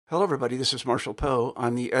Hello, everybody. This is Marshall Poe.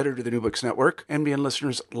 I'm the editor of the New Books Network. NBN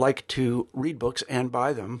listeners like to read books and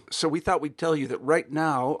buy them. So we thought we'd tell you that right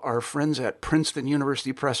now, our friends at Princeton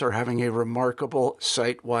University Press are having a remarkable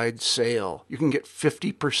site-wide sale. You can get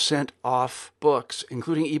 50% off books,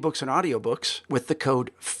 including ebooks and audiobooks, with the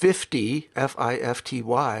code 50,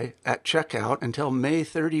 F-I-F-T-Y, at checkout until May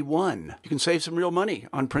 31. You can save some real money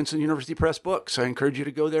on Princeton University Press books. I encourage you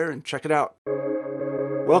to go there and check it out.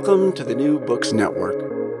 Welcome to the New Books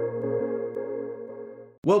Network.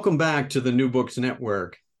 Welcome back to the New Books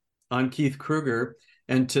Network. I'm Keith Kruger,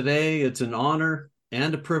 and today it's an honor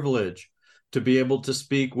and a privilege to be able to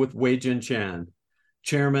speak with Wei-Jin Chan,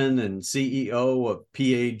 Chairman and CEO of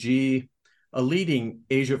PAG, a leading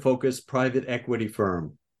Asia-focused private equity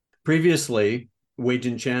firm. Previously,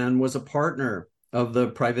 Wei-Jin Chan was a partner of the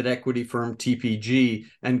private equity firm TPG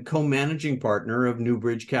and co-managing partner of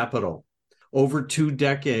Newbridge Capital. Over 2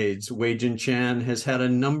 decades, Wei-Jin Chan has had a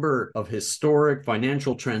number of historic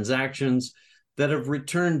financial transactions that have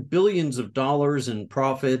returned billions of dollars in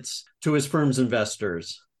profits to his firm's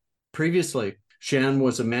investors. Previously, Chan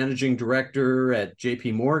was a managing director at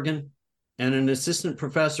JP Morgan and an assistant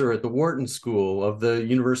professor at the Wharton School of the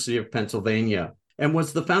University of Pennsylvania, and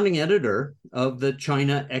was the founding editor of the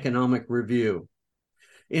China Economic Review.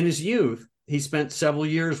 In his youth, he spent several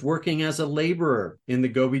years working as a laborer in the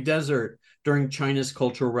Gobi Desert during China's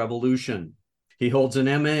Cultural Revolution. He holds an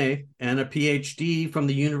MA and a PhD from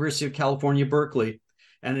the University of California, Berkeley,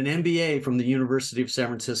 and an MBA from the University of San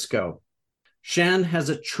Francisco. Chan has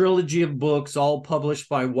a trilogy of books, all published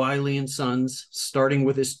by Wiley & Sons, starting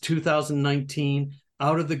with his 2019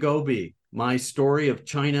 Out of the Gobi, My Story of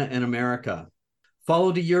China and America,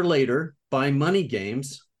 followed a year later by Money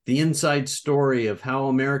Games, the inside story of how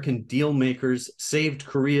American deal makers saved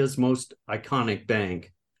Korea's most iconic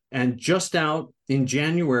bank. And just out in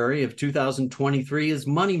January of 2023 is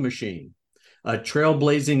Money Machine, a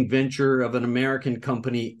trailblazing venture of an American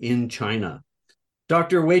company in China.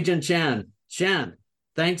 Dr. Wei-Jin Chan,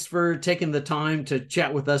 thanks for taking the time to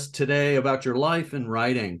chat with us today about your life and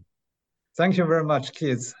writing. Thank you very much,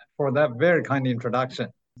 Keith, for that very kind introduction.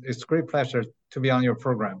 It's a great pleasure to be on your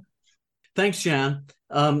program. Thanks, Chan.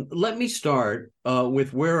 Let me start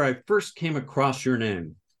with where I first came across your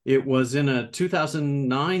name. It was in a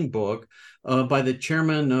 2009 book by the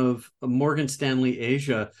chairman of Morgan Stanley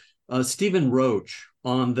Asia, Stephen Roach,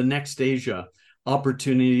 on the Next Asia,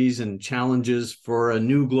 Opportunities and Challenges for a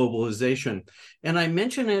New Globalization. And I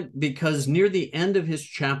mention it because near the end of his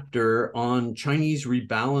chapter on Chinese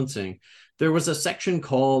rebalancing, there was a section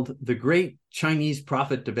called The Great Chinese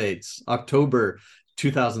Profit Debates, October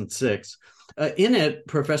 2006. In it,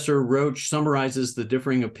 Professor Roach summarizes the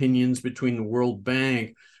differing opinions between the World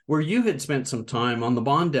Bank, where you had spent some time on the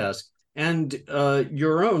bond desk, and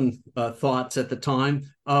your own thoughts at the time,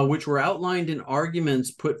 which were outlined in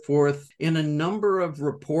arguments put forth in a number of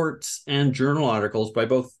reports and journal articles by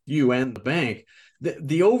both you and the bank.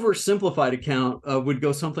 The oversimplified account would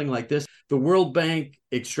go something like this. The World Bank,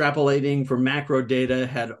 extrapolating from macro data,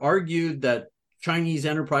 had argued that Chinese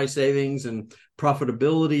enterprise savings and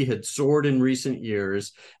profitability had soared in recent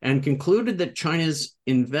years, and concluded that China's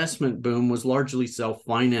investment boom was largely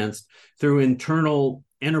self-financed through internal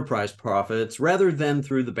enterprise profits rather than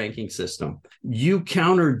through the banking system. You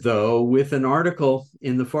countered, though, with an article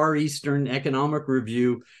in the Far Eastern Economic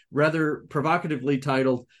Review, rather provocatively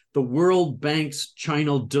titled "The World Bank's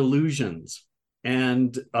China Delusions,"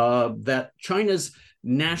 and that China's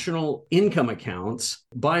national income accounts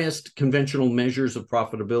biased conventional measures of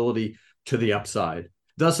profitability to the upside,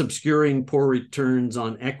 thus obscuring poor returns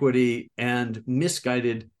on equity and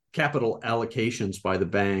misguided capital allocations by the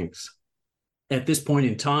banks. At this point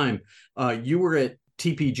in time, you were at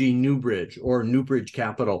TPG Newbridge, or Newbridge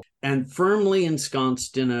Capital, and firmly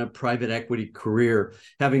ensconced in a private equity career,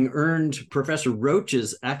 having earned Professor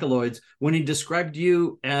Roach's accolades when he described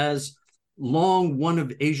you as long one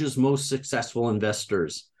of Asia's most successful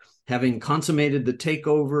investors, having consummated the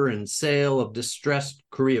takeover and sale of distressed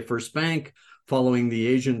Korea First Bank following the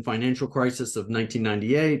Asian financial crisis of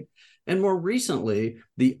 1998, and more recently,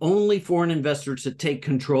 the only foreign investor to take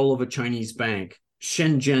control of a Chinese bank,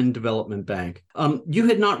 Shenzhen Development Bank. You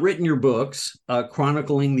had not written your books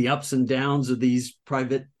chronicling the ups and downs of these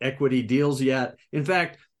private equity deals yet. In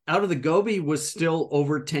fact, Out of the Gobi was still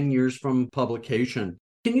over 10 years from publication.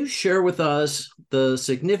 Can you share with us the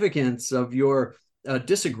significance of your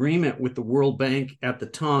disagreement with the World Bank at the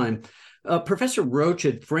time? Professor Roach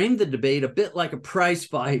had framed the debate a bit like a prize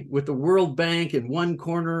fight, with the World Bank in one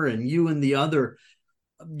corner and you in the other.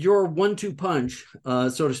 Your 1-2 punch,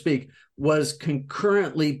 so to speak, was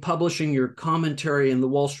concurrently publishing your commentary in the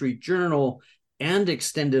Wall Street Journal and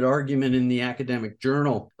extended argument in the academic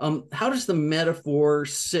journal. How does the metaphor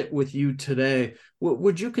sit with you today?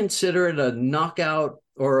 Would you consider it a knockout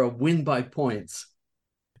or a win by points?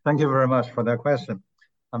 Thank you very much for that question.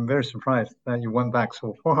 I'm very surprised that you went back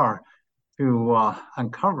so far to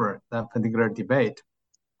uncover that particular debate.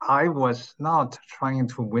 I was not trying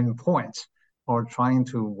to win points or trying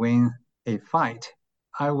to win a fight.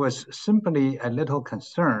 I was simply a little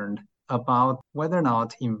concerned about whether or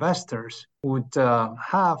not investors would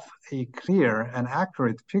have a clear and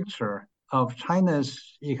accurate picture of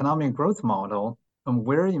China's economic growth model and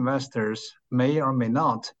where investors may or may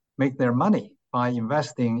not make their money by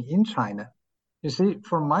investing in China. You see,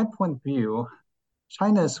 from my point of view,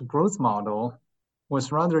 China's growth model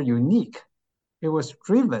was rather unique. It was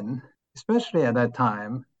driven, especially at that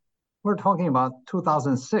time, we're talking about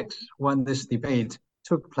 2006 when this debate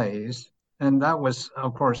took place, and that was,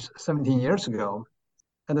 of course, 17 years ago.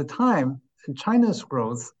 At the time, China's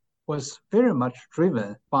growth was very much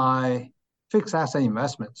driven by fixed asset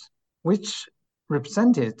investments, which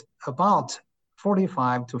represented about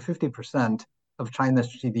 45 to 50% of China's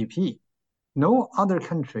GDP. No other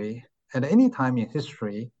country at any time in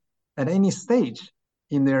history, at any stage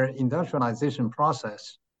in their industrialization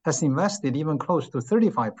process, has invested even close to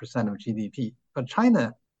 35% of GDP. But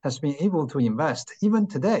China has been able to invest, even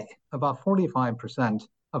today, about 45%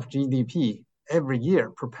 of GDP every year,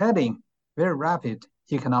 propelling very rapid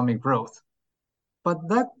economic growth. But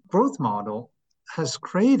that growth model has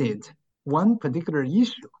created one particular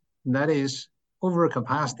issue, that is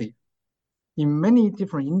overcapacity in many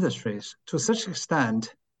different industries, to such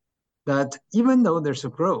extent that even though there's a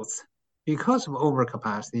growth, because of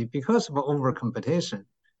overcapacity, because of overcompetition,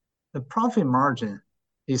 the profit margin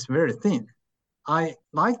is very thin. I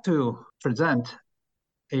like to present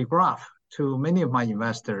a graph to many of my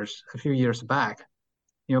investors a few years back.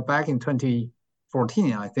 Back in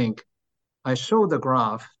 2014, I think, I showed the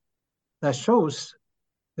graph that shows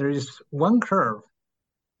there is one curve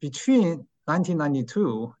between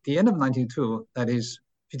 1992, the end of 92, that is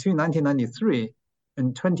between 1993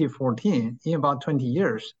 and 2014, in about 20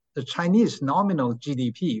 years, the Chinese nominal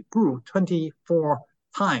GDP grew 24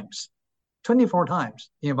 times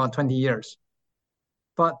in about 20 years.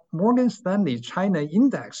 But Morgan Stanley China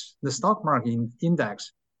index, the stock market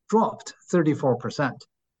index, dropped 34%.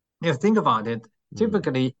 If you think about it,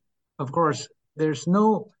 typically, of course, there's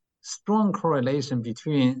no strong correlation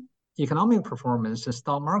between economic performance and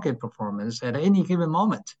stock market performance at any given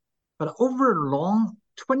moment. But over a long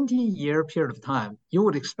 20-year period of time, you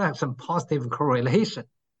would expect some positive correlation,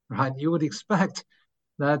 right? You would expect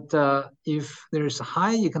that if there's a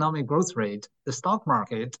high economic growth rate, the stock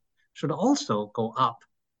market should also go up.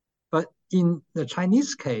 But in the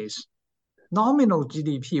Chinese case, nominal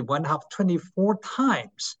GDP went up 24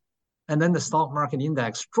 times, and then the stock market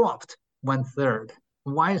index dropped 1/3.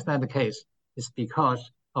 Why is that the case? It's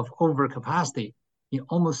because of overcapacity in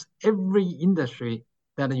almost every industry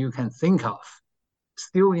that you can think of.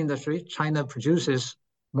 Steel industry, China produces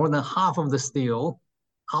more than half of the steel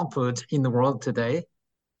output in the world today.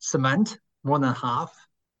 Cement, more than half.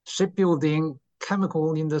 Shipbuilding,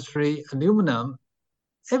 chemical industry, aluminum,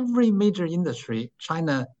 every major industry,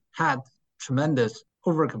 China had tremendous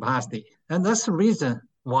overcapacity. And that's the reason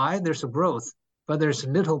why there's a growth, but there's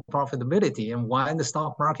little profitability, and why the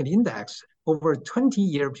stock market index over a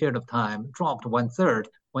 20-year period of time dropped 1/3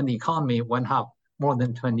 when the economy went up more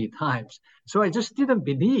than 20 times. So I just didn't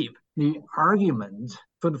believe the argument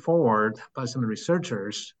put forward by some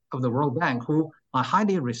researchers of the World Bank, who I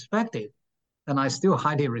highly respected, and I still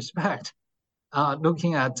highly respect,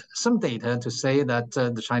 looking at some data to say that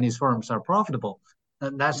the Chinese firms are profitable.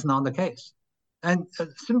 That's not the case. And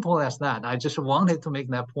simple as that, I just wanted to make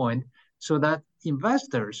that point so that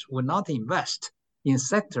investors would not invest in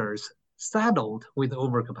sectors saddled with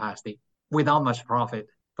overcapacity without much profit,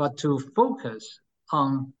 but to focus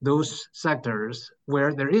on those sectors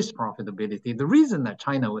where there is profitability. The reason that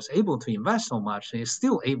China was able to invest so much, is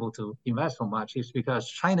still able to invest so much, is because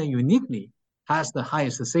China uniquely has the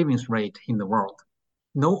highest savings rate in the world.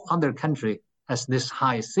 No other country has this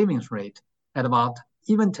high savings rate at about,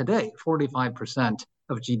 even today, 45%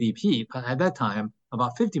 of GDP, but at that time,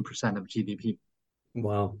 about 50% of GDP.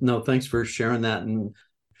 Wow. No, thanks for sharing that. And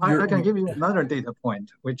I can give you another data point,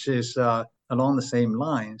 which is along the same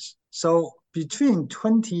lines. So between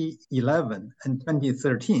 2011 and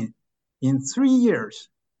 2013, in 3 years,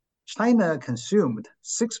 China consumed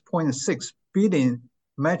 6.6 billion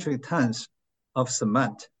metric tons of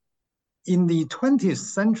cement. In the 20th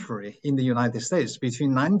century in the United States,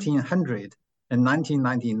 between 1900 and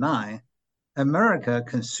 1999, America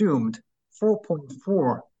consumed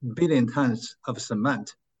 4.4 billion tons of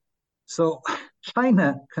cement. So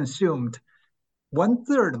China consumed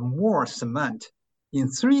 1/3 more cement in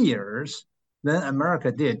 3 years than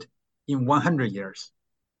America did in 100 years.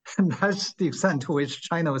 And that's the extent to which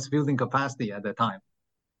China was building capacity at the time.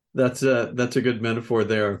 That's a good metaphor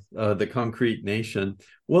there, the concrete nation.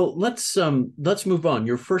 Well, let's move on.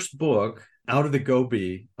 Your first book, Out of the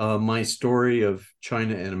Gobi, My Story of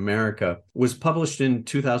China and America, was published in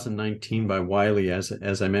 2019 by Wiley,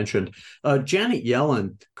 as I mentioned. Janet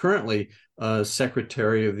Yellen, currently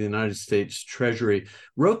Secretary of the United States Treasury,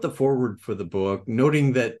 wrote the foreword for the book,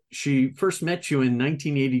 noting that she first met you in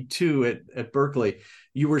 1982 at Berkeley.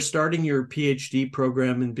 You were starting your PhD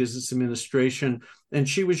program in business administration, and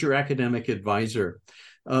she was your academic advisor.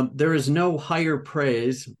 There is no higher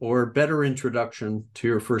praise or better introduction to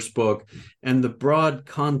your first book and the broad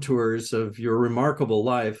contours of your remarkable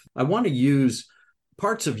life. I want to use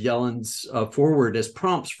parts of Yellen's foreword as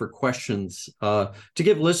prompts for questions to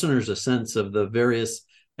give listeners a sense of the various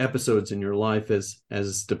episodes in your life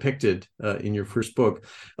as depicted in your first book.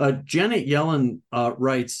 Janet Yellen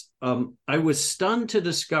writes, I was stunned to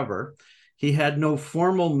discover he had no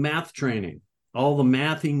formal math training. All the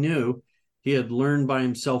math he knew, he had learned by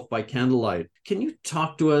himself by candlelight. Can you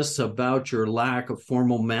talk to us about your lack of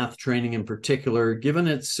formal math training in particular, given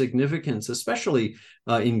its significance, especially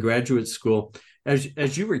in graduate school?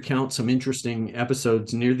 As you recount some interesting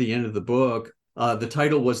episodes near the end of the book, the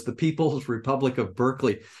title was The People's Republic of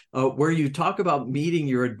Berkeley, where you talk about meeting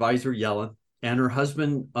your advisor, Yellen, and her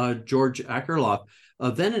husband, George Akerlof,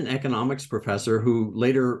 then an economics professor who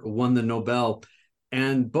later won the Nobel,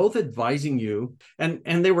 and both advising you, and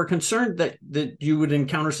they were concerned that you would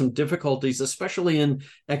encounter some difficulties, especially in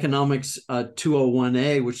economics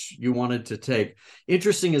 201A, which you wanted to take.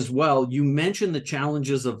 Interesting as well, you mentioned the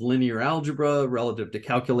challenges of linear algebra relative to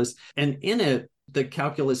calculus, and in it, the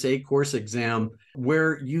Calculus A course exam,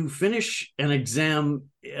 where you finish an exam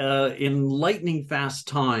in lightning fast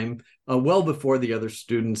time, well before the other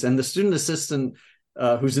students, and the student assistant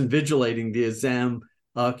who's invigilating the exam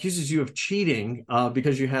accuses you of cheating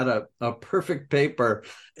because you had a perfect paper.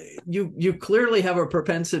 You clearly have a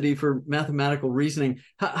propensity for mathematical reasoning.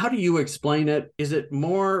 How do you explain it? Is it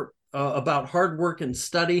more about hard work and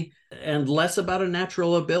study and less about a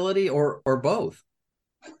natural ability, or both?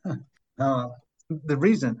 The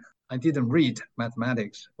reason I didn't read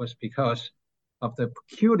mathematics was because of the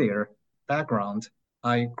peculiar background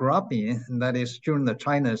I grew up in, and that is during the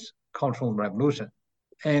China's Cultural Revolution.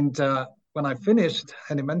 And when I finished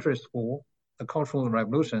elementary school, the Cultural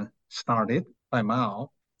Revolution started by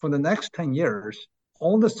Mao. For the next 10 years,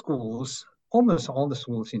 almost all the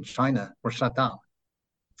schools in China were shut down.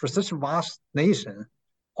 For such a vast nation,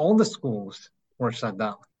 all the schools were shut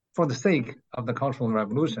down for the sake of the Cultural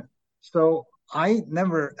Revolution. So I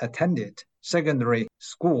never attended secondary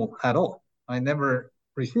school at all. I never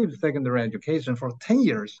received secondary education. For 10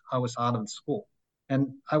 years, I was out of school.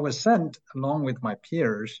 And I was sent along with my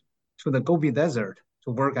peers to the Gobi Desert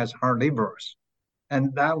to work as hard laborers.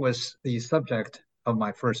 And that was the subject of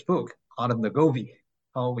my first book, Out of the Gobi.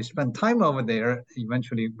 How we spent time over there,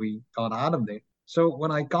 eventually we got out of there. So when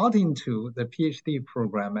I got into the PhD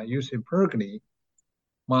program at UC Berkeley,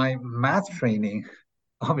 my math training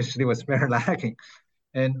obviously was very lacking.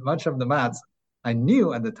 And much of the math I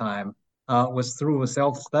knew at the time was through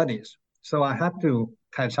self-studies. So I had to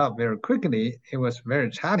catch up very quickly. It was very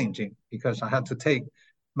challenging because I had to take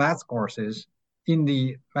math courses in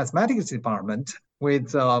the mathematics department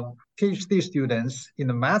with PhD students in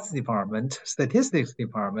the math department, statistics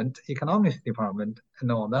department, economics department,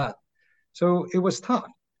 and all that. So it was tough.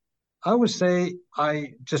 I would say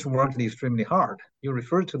I just worked extremely hard. You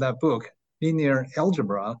referred to that book, Linear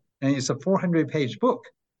Algebra, and it's a 400-page book,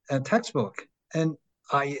 a textbook. And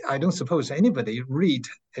I don't suppose anybody read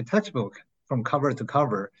a textbook from cover to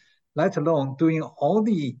cover, let alone doing all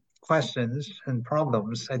the questions and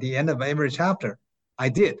problems at the end of every chapter. I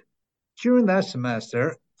did. During that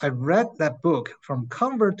semester, I read that book from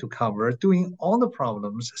cover to cover, doing all the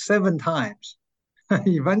problems 7 times.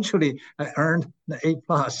 Eventually, I earned the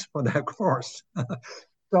A+ for that course.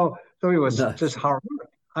 So it was just hard work.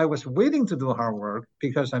 I was willing to do hard work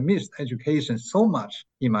because I missed education so much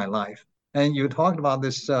in my life. And you talked about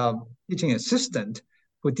this teaching assistant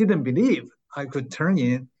who didn't believe I could turn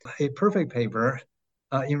in a perfect paper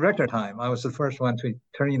in record time. I was the first one to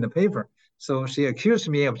turn in the paper. So she accused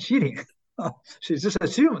me of cheating. She just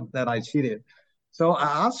assumed that I cheated. So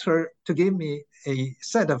I asked her to give me a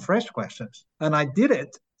set of fresh questions. And I did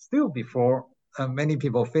it still before many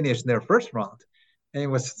people finished their first round. And it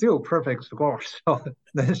was still perfect score. So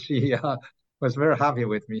then she was very happy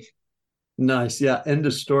with me. Nice. Yeah. End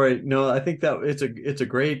of story. No, I think that it's a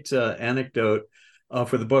great anecdote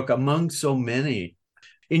for the book among so many.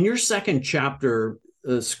 In your second chapter,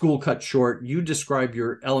 School Cut Short, you describe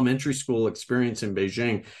your elementary school experience in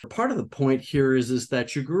Beijing. Part of the point here is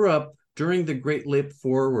that you grew up during the Great Leap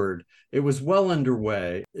Forward. It was well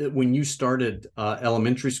underway when you started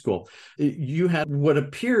elementary school. You had what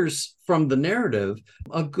appears from the narrative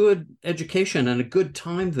a good education and a good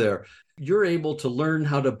time there. You're able to learn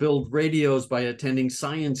how to build radios by attending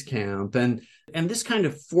science camp. And this kind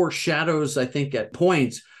of foreshadows, I think, at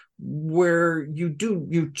points where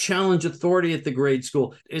you challenge authority at the grade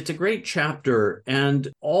school. It's a great chapter, and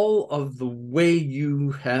all of the way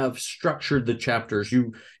you have structured the chapters,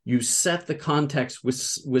 you set the context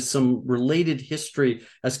with some related history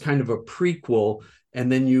as kind of a prequel,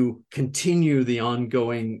 and then you continue the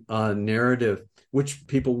ongoing narrative, which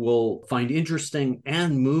people will find interesting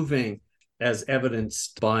and moving, as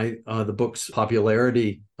evidenced by the book's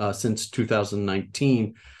popularity since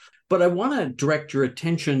 2019. But I want to direct your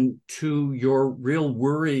attention to your real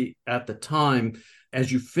worry at the time as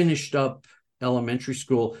you finished up elementary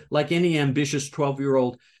school. Like any ambitious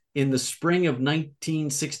 12-year-old, in the spring of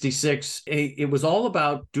 1966, it was all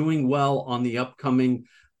about doing well on the upcoming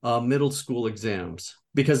middle school exams,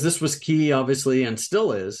 because this was key, obviously, and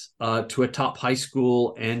still is, to a top high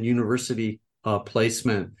school and university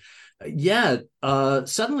placement. Yet,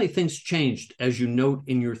 suddenly things changed, as you note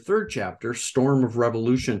in your third chapter, Storm of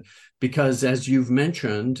Revolution, because as you've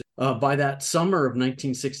mentioned, by that summer of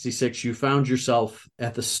 1966, you found yourself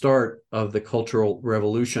at the start of the Cultural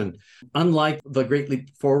Revolution. Unlike the Great Leap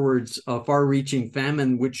Forward's far-reaching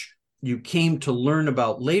famine, which you came to learn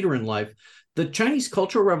about later in life, the Chinese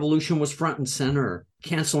Cultural Revolution was front and center,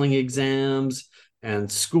 canceling exams,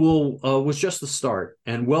 and school was just the start.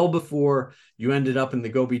 And well before you ended up in the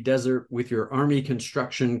Gobi Desert with your Army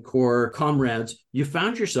Construction Corps comrades, you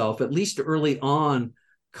found yourself, at least early on,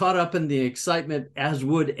 caught up in the excitement, as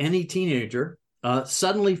would any teenager,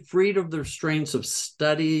 suddenly freed of the restraints of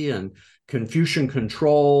study and Confucian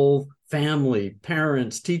control, family,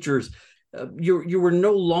 parents, teachers. You were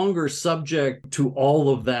no longer subject to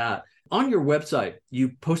all of that. On your website, you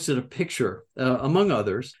posted a picture, among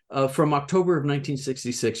others, from October of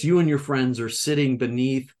 1966. You and your friends are sitting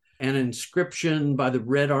beneath an inscription by the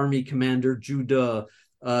Red Army commander Zhu De,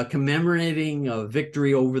 commemorating a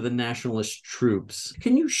victory over the nationalist troops.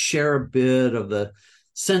 Can you share a bit of the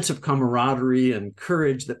sense of camaraderie and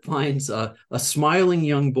courage that finds a smiling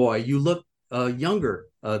young boy? You look younger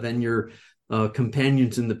than your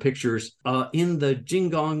companions in the pictures, in the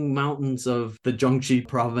Jinggang Mountains of the Jiangxi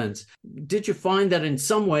province. Did you find that in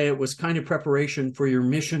some way it was kind of preparation for your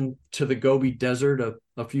mission to the Gobi Desert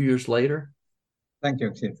a few years later? Thank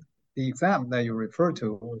you, Keith. The exam that you refer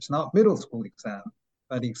to was not middle school exam,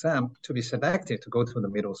 but the exam to be selected to go to the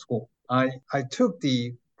middle school. I took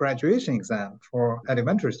the graduation exam for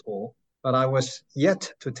elementary school, but I was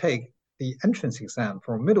yet to take the entrance exam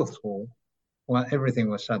for middle school when everything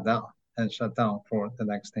was shut down for the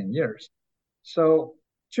next 10 years. So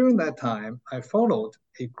during that time, I followed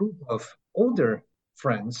a group of older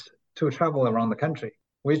friends to travel around the country,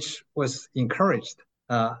 which was encouraged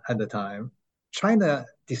at the time. China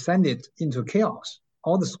descended into chaos.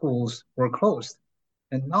 All the schools were closed.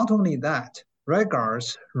 And not only that, Red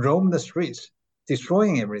Guards roamed the streets,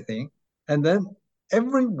 destroying everything. And then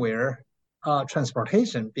everywhere,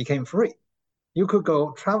 transportation became free. You could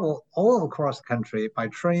go travel all across the country by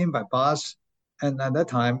train, by bus. And at that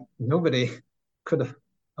time, nobody could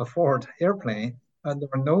afford airplane. There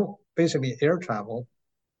were no basically air travel.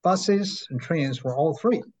 Buses and trains were all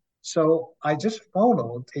free. So I just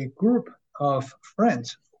followed a group of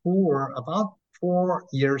friends who were about 4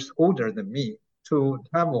 years older than me to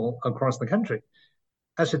travel across the country.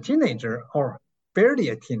 As a teenager, or barely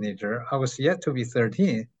a teenager, I was yet to be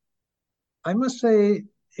 13. I must say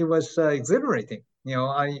it was exhilarating.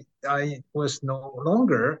 I was no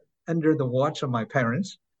longer under the watch of my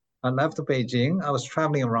parents. I left Beijing. I was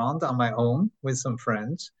traveling around on my own with some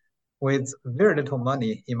friends with very little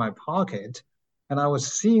money in my pocket. And I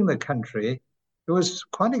was seeing the country. It was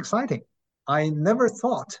quite exciting. I never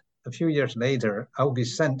thought a few years later I would be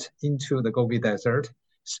sent into the Gobi Desert.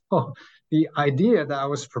 So the idea that I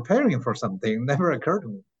was preparing for something never occurred to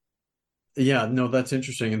me. Yeah, no, that's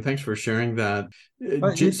interesting. And thanks for sharing that.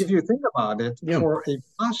 But if you think about it, yeah. For a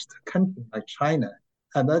vast country like China,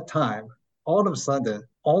 at that time, all of a sudden,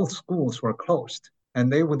 all schools were closed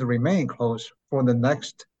and they would remain closed for the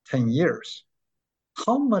next 10 years.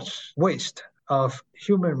 How much waste of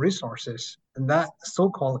human resources that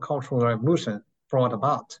so-called Cultural Revolution brought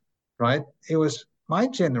about, right? It was my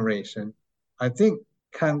generation, I think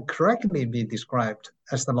can correctly be described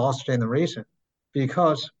as the lost generation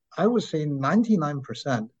because I would say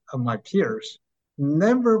 99% of my peers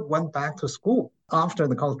never went back to school after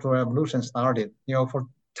the Cultural Revolution started. For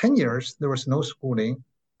 10 years, there was no schooling.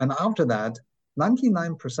 And after that,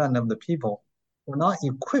 99% of the people were not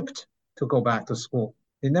equipped to go back to school.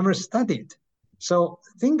 They never studied. So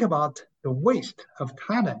think about the waste of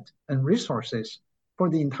talent and resources for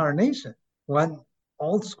the entire nation when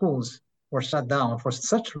all schools were shut down for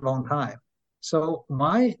such a long time. So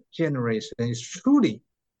my generation is truly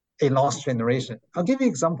a lost generation. I'll give you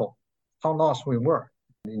an example how lost we were.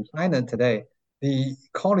 In China today, the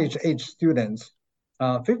college-age students,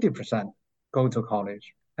 50% go to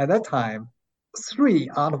college. At that time, 3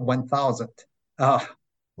 out of 1,000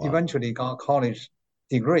 eventually got college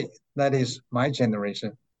degree. That is my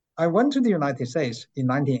generation. I went to the United States in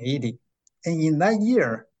 1980, and in that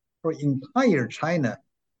year, for entire China,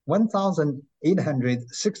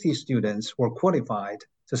 1,860 students were qualified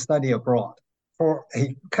to study abroad for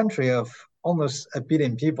a country of almost a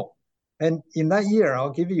billion people. And in that year,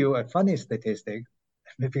 I'll give you a funny statistic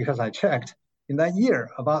because I checked. In that year,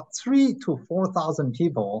 about 3,000 to 4,000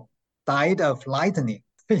 people died of lightning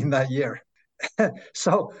in that year.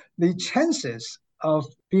 So the chances of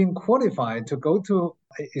being qualified to go to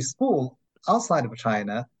a school outside of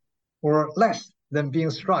China were less than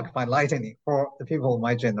being struck by lightning for the people of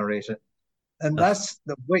my generation. And that's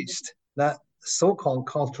the waste that so-called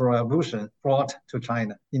Cultural Revolution brought to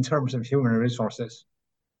China in terms of human resources.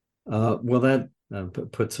 Well, that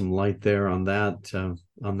put some light there on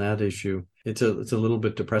that issue. It's a little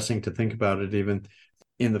bit depressing to think about it. Even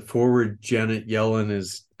in the forward, Janet Yellen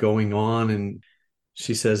is going on, and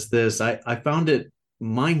she says this: I found it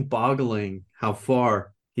mind-boggling how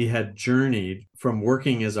far he had journeyed from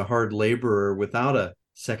working as a hard laborer without a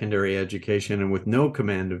secondary education and with no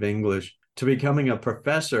command of English to becoming a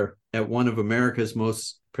professor at one of America's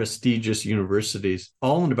most prestigious universities,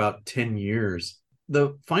 all in about 10 years.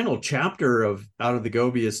 The final chapter of Out of the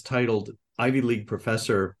Gobi is titled Ivy League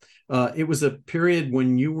Professor. It was a period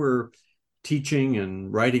when you were teaching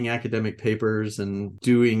and writing academic papers and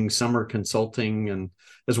doing summer consulting, and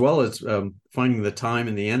as well as finding the time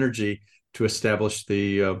and the energy to establish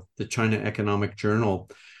the China Economic Journal.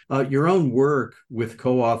 Your own work with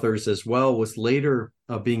co-authors as well was later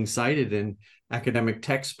being cited in academic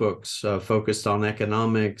textbooks focused on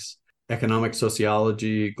economics, economic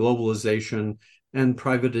sociology, globalization, and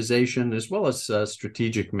privatization, as well as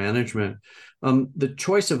strategic management. The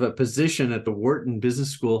choice of a position at the Wharton Business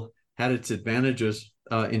School had its advantages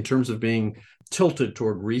in terms of being tilted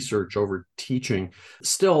toward research over teaching.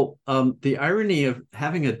 Still, the irony of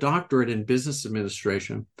having a doctorate in business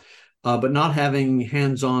administration, but not having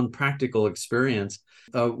hands-on practical experience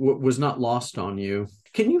was not lost on you.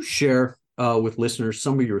 Can you share with listeners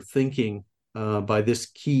some of your thinking by this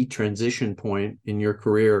key transition point in your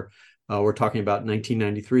career? We're talking about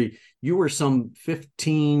 1993. You were some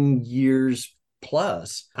 15 years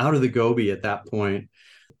plus out of the Gobi at that point,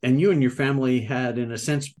 and you and your family had, in a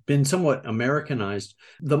sense, been somewhat Americanized.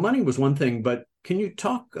 The money was one thing, but can you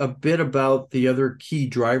talk a bit about the other key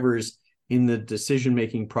drivers in the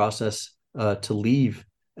decision-making process to leave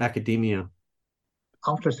academia?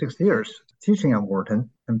 After 6 years teaching at Wharton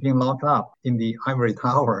and being locked up in the ivory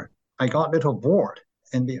tower, I got a little bored,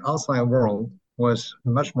 and the outside world was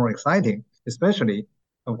much more exciting, especially,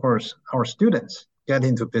 of course, our students get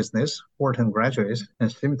into business, Wharton graduates,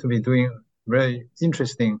 and seem to be doing very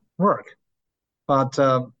interesting work. But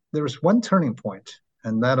there was one turning point,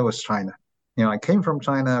 and that was China. I came from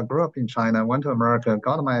China, grew up in China, went to America,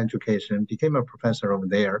 got my education, became a professor over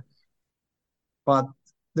there. But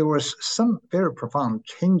there was some very profound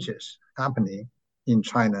changes happening in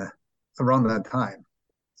China around that time.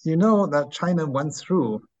 You know that China went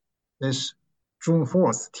through this June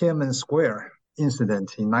 4th Tiananmen Square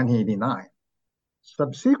incident in 1989.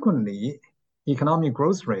 Subsequently, economic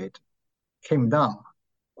growth rate came down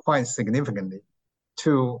quite significantly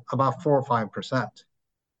to about 4 or 5%.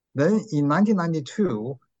 Then in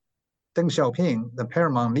 1992, Deng Xiaoping, the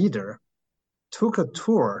paramount leader, took a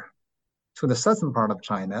tour to the southern part of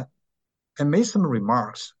China and made some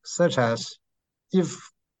remarks such as, if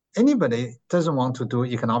anybody doesn't want to do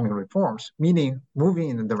economic reforms, meaning moving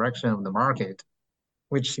in the direction of the market,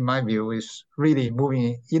 which in my view is really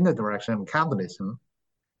moving in the direction of capitalism,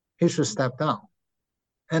 he should step down.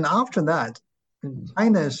 And after that,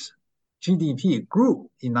 China's GDP grew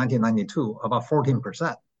in 1992 about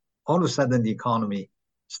 14%. All of a sudden, the economy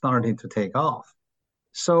started to take off.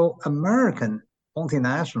 So American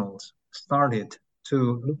multinationals started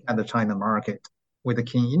to look at the China market with a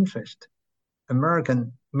keen interest.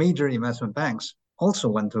 American major investment banks also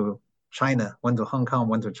went to China, went to Hong Kong,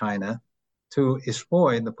 went to China to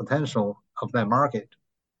exploit the potential of that market.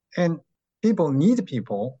 And people need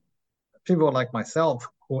people like myself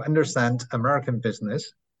who understand American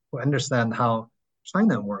business, who understand how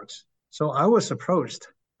China works. So I was approached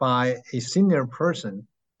by a senior person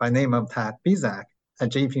by name of Tad Bizak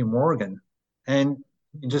at JP Morgan. And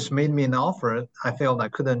he just made me an offer I felt I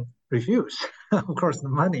couldn't refuse. Of course, the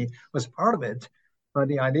money was part of it, but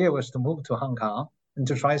the idea was to move to Hong Kong and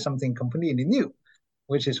to try something completely new,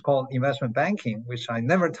 which is called investment banking, which I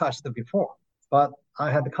never touched before. But I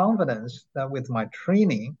had confidence that with my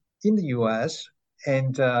training in the US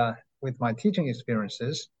and with my teaching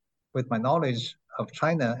experiences, with my knowledge of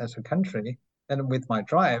China as a country, and with my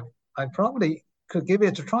drive, I probably could give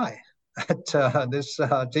it a try at this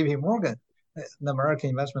JP Morgan, the American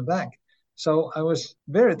Investment Bank. So I was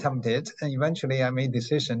very tempted, and eventually I made the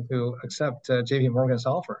decision to accept JP Morgan's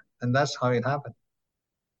offer, and that's how it happened.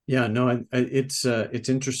 Yeah, no, it's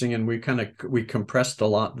interesting, and we compressed a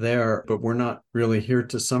lot there, but we're not really here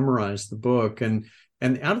to summarize the book. And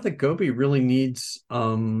Out of the Gobi really needs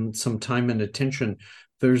some time and attention.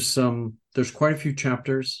 There's quite a few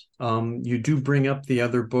chapters. You do bring up the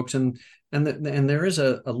other books, and there is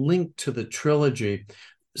a link to the trilogy.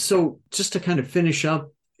 So just to kind of finish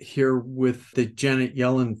up here with the Janet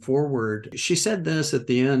Yellen foreword, she said this at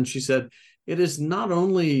the end. She said, "It is not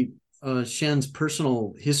only Shen's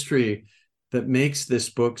personal history that makes this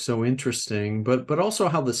book so interesting, but also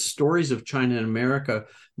how the stories of China and America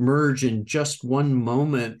merge in just one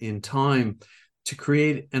moment in time to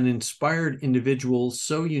create an inspired individual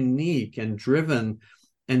so unique and driven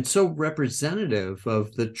and so representative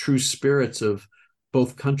of the true spirits of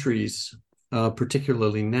both countries,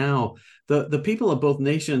 particularly now. The people of both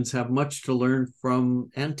nations have much to learn from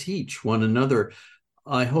and teach one another."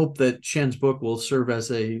 I hope that Shen's book will serve as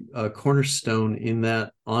a cornerstone in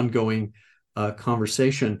that ongoing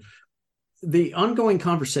conversation. The ongoing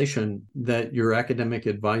conversation that your academic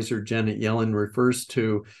advisor, Janet Yellen, refers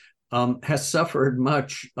to has suffered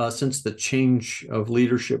much since the change of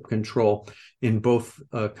leadership control in both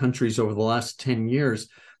countries over the last 10 years.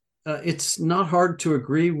 It's not hard to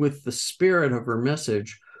agree with the spirit of her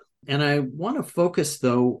message. And I want to focus,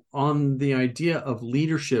 though, on the idea of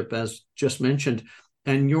leadership, as just mentioned,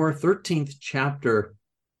 and your 13th chapter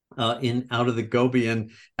in Out of the Gobi.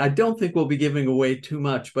 And I don't think we'll be giving away too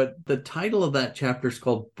much, but the title of that chapter is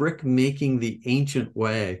called Brick Making the Ancient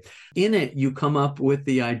Way. In it, you come up with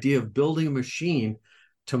the idea of building a machine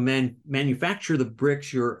to manufacture the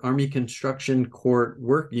bricks your Army Construction Court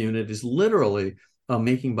work unit is literally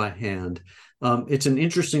making by hand. It's an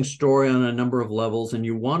interesting story on a number of levels, and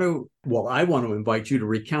I want to invite you to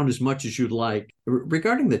recount as much as you'd like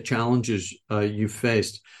regarding the challenges you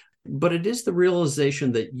faced. But it is the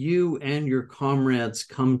realization that you and your comrades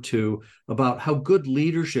come to about how good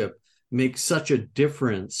leadership makes such a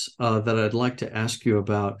difference that I'd like to ask you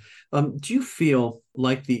about. Do you feel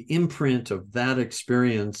like the imprint of that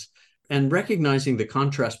experience and recognizing the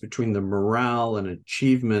contrast between the morale and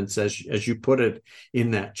achievements, as you put it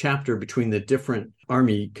in that chapter, between the different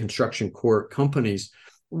Army Construction Corps companies,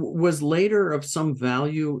 was later of some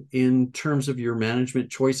value in terms of your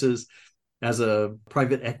management choices as a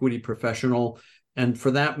private equity professional? And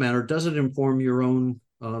for that matter, does it inform your own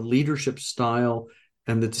leadership style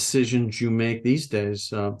and the decisions you make these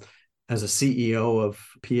days as a CEO of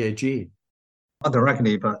PAG? Not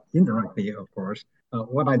directly, but indirectly, of course.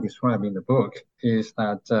 What I describe in the book is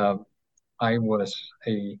that I was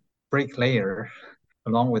a bricklayer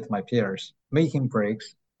along with my peers. Making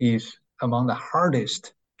bricks is among the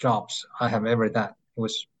hardest jobs I have ever done. It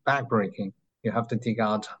was backbreaking. You have to dig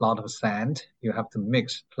out a lot of sand. You have to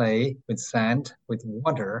mix clay with sand, with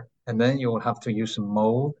water, and then you will have to use a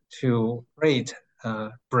mold to create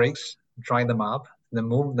bricks, dry them up, then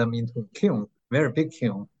move them into a kiln, very big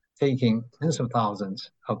kiln, taking tens of thousands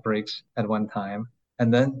of bricks at one time.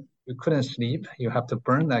 And then you couldn't sleep. You have to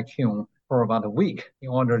burn that kiln for about a week in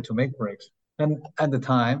order to make bricks. And at the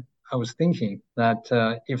time, I was thinking that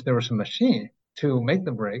if there was a machine to make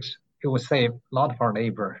the bricks, it would save a lot of our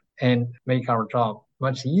labor and make our job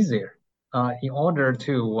much easier. In order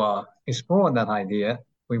to explore that idea,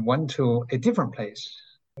 we went to a different place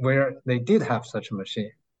where they did have such a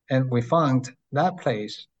machine. And we found that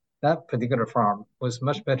place, that particular farm, was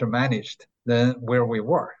much better managed than where we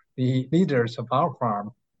were. The leaders of our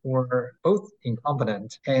farm were both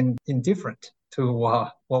incompetent and indifferent to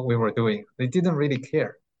what we were doing. They didn't really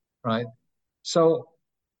care, right? So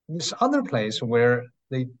this other place where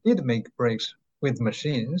they did make bricks with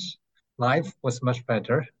machines, life was much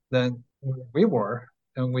better than we were,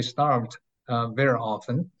 and we starved very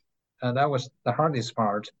often. And that was the hardest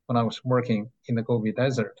part when I was working in the Gobi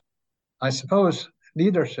Desert. I suppose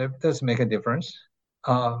leadership does make a difference.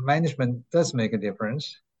 Management does make a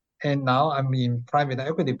difference. And now I'm in private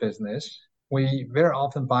equity business. We very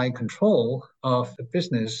often buy control of the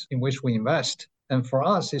business in which we invest. And for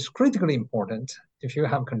us, it's critically important if you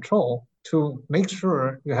have control to make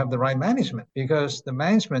sure you have the right management, because the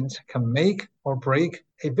management can make or break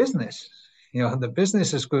a business. The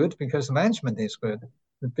business is good because the management is good.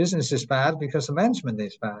 The business is bad because the management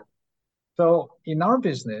is bad. So in our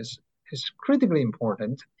business, it's critically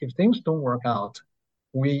important. If things don't work out,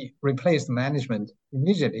 we replace the management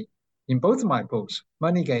immediately. In both of my books,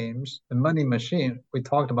 Money Games and Money Machine, we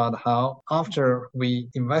talked about how after we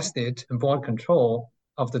invested and bought control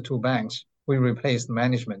of the two banks, we replaced the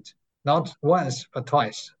management. Not once, but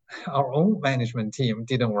twice. Our own management team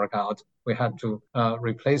didn't work out. We had to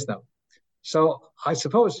replace them. So I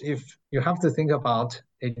suppose if you have to think about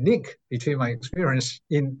a link between my experience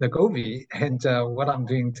in the Gobi and what I'm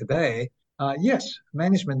doing today, yes,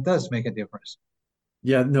 management does make a difference.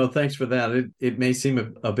 Yeah, no, thanks for that. It may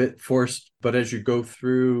seem a bit forced, but as you go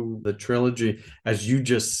through the trilogy, as you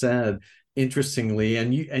just said, interestingly,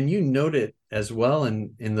 and you note it as well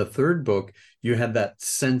in the third book, you had that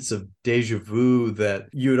sense of deja vu that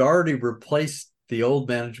you'd already replaced the old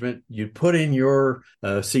management, you'd put in your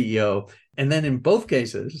CEO, and then in both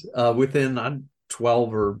cases, within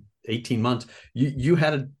 12 or 18 months, you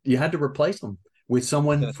had to replace them with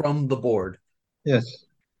someone from the board. Yes,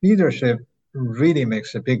 leadership really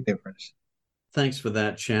makes a big difference. Thanks for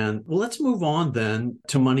that, Chan. Well, let's move on then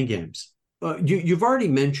to Money Games. You've already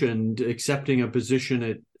mentioned accepting a position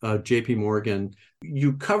at JP Morgan.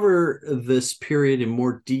 You cover this period in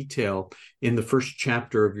more detail in the first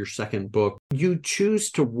chapter of your second book. You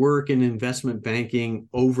choose to work in investment banking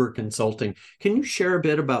over consulting. Can you share a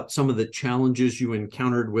bit about some of the challenges you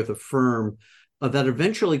encountered with a firm that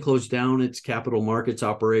eventually closed down its capital markets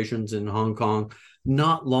operations in Hong Kong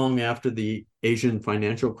not long after the Asian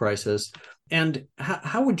financial crisis? And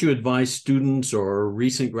how would you advise students or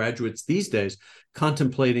recent graduates these days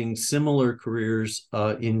contemplating similar careers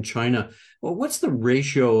in China? Well, what's the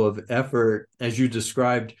ratio of effort, as you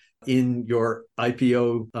described in your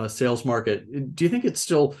IPO sales market? Do you think it's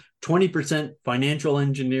still 20% financial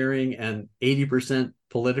engineering and 80%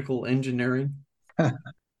 political engineering?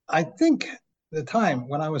 I think the time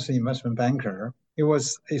when I was an investment banker, it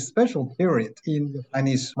was a special period in the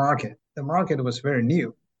Chinese market. The market was very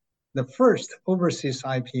new. The first overseas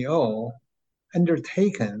IPO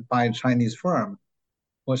undertaken by a Chinese firm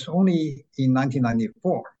was only in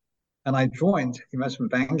 1994. And I joined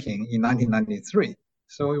investment banking in 1993.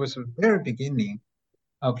 So it was the very beginning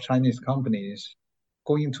of Chinese companies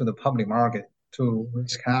going to the public market to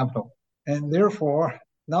raise capital. And therefore,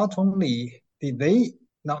 not only did they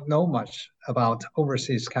not know much about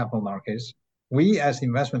overseas capital markets, we as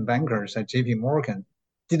investment bankers at JP Morgan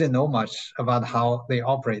didn't know much about how they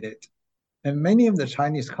operated. And many of the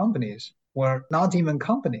Chinese companies were not even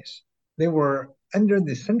companies. They were under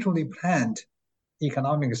the centrally planned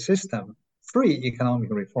economic system, free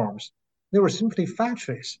economic reforms. They were simply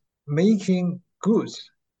factories making goods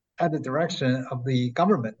at the direction of the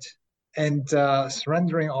government and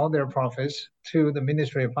surrendering all their profits to the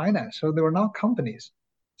Ministry of Finance. So they were not companies.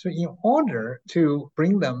 So in order to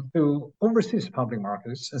bring them to overseas public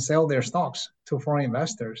markets and sell their stocks to foreign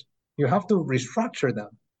investors, you have to restructure them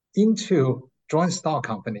into joint stock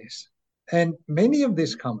companies. And many of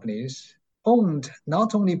these companies owned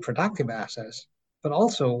not only productive assets, but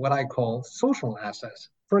also what I call social assets.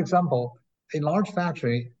 For example, a large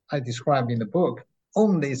factory I described in the book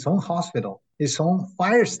owned its own hospital, its own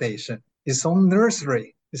fire station, its own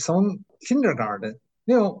nursery, its own kindergarten,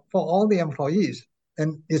 for all the employees,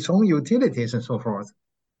 and its own utilities and so forth.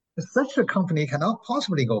 Such a company cannot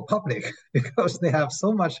possibly go public because they have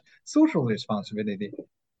so much social responsibility.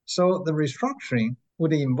 So the restructuring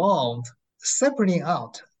would involve separating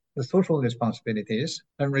out the social responsibilities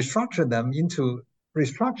and restructure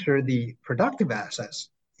the productive assets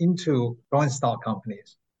into joint stock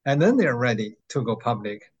companies. And then they're ready to go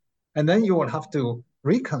public. And then you will have to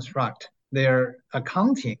reconstruct their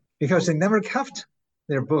accounting because they never kept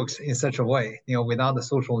their books in such a way, without the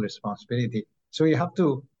social responsibility. So you have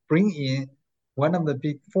to bring in one of the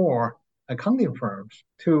big four accounting firms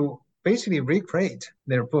to basically recreate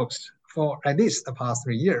their books for at least the past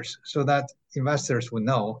 3 years so that investors would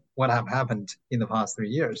know what have happened in the past 3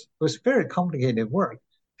 years. It was very complicated work.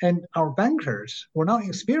 And our bankers were not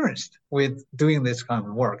experienced with doing this kind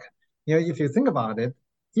of work. If you think about it,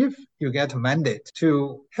 if you get a mandate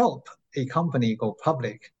to help a company go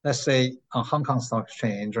public, let's say on Hong Kong Stock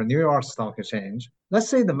Exchange or New York Stock Exchange, let's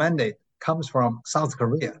say the mandate comes from South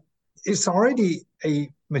Korea. It's already a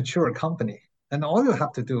mature company. And all you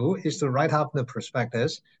have to do is to write up the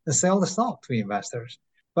prospectus and sell the stock to investors.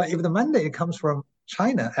 But if the mandate comes from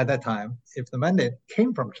China at that time, if the mandate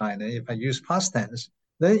came from China, if I use past tense,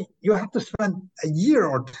 then you have to spend a year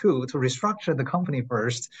or two to restructure the company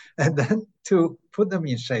first and then to put them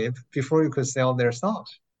in shape before you could sell their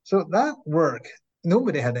stocks. So that work,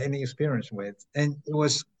 nobody had any experience with, and it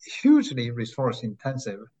was hugely resource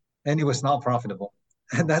intensive, and it was not profitable.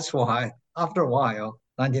 And that's why, after a while,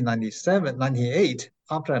 1997, 98,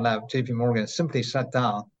 after I left, JP Morgan simply shut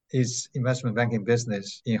down its investment banking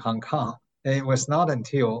business in Hong Kong. And it was not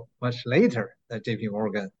until much later that JP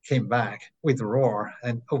Morgan came back with a roar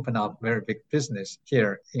and opened up very big business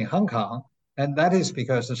here in Hong Kong. And that is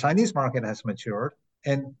because the Chinese market has matured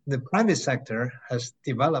and the private sector has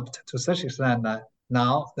developed to such extent that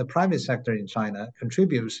now the private sector in China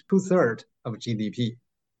contributes 2/3 of GDP.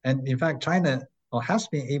 And in fact, China has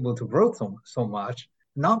been able to grow so much,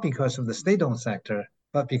 not because of the state-owned sector,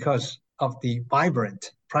 but because of the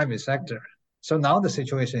vibrant private sector. So now the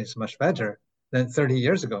situation is much better than 30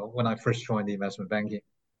 years ago when I first joined the investment banking.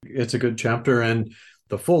 It's a good chapter, and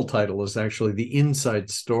the full title is actually The Inside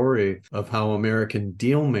Story of How American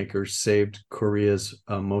Dealmakers Saved Korea's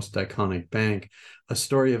Most Iconic Bank, a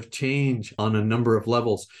story of change on a number of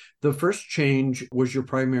levels. The first change was your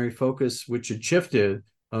primary focus, which had shifted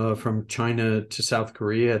from China to South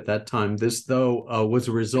Korea at that time. This, though, was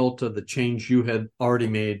a result of the change you had already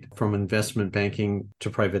made from investment banking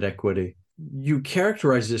to private equity. You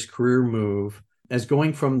characterize this career move as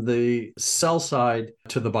going from the sell side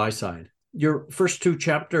to the buy side. Your first two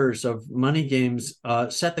chapters of Money Games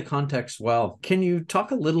set the context well. Can you talk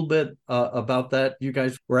a little bit about that? You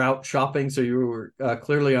guys were out shopping, so you were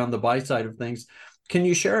clearly on the buy side of things. Can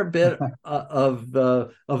you share a bit of the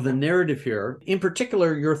narrative here? In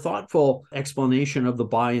particular, your thoughtful explanation of the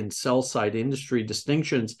buy and sell side industry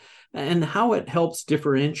distinctions and how it helps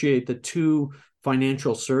differentiate the two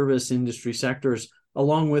financial service industry sectors,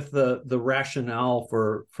 along with the rationale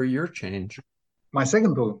for your change. My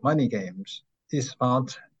second book, Money Games, is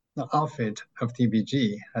about the outfit of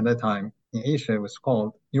TPG. At that time in Asia, it was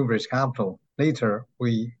called Newbridge Capital. Later,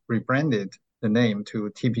 we rebranded the name to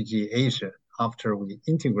TPG Asia after we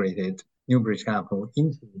integrated Newbridge Capital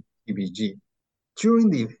into TPG. During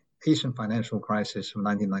the Asian financial crisis of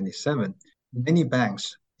 1997, many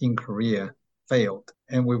banks in Korea failed.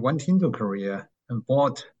 And we went into Korea and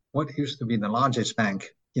bought what used to be the largest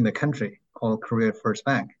bank in the country called Korea First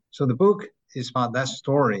Bank. So the book is about that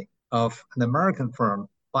story of an American firm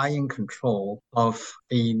buying control of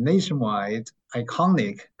a nationwide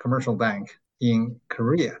iconic commercial bank in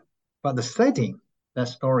Korea. But the setting that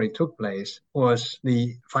story took place was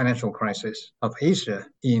the financial crisis of Asia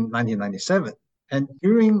in 1997. And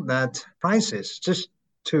during that crisis, just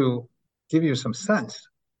to give you some sense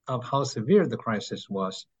of how severe the crisis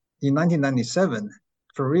was, in 1997,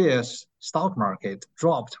 Korea's stock market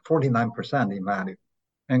dropped 49% in value.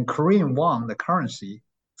 And Korean won, the currency,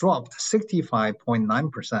 dropped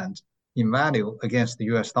 65.9% in value against the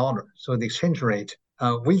US dollar. So the exchange rate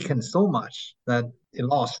weakened so much that it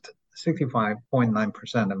lost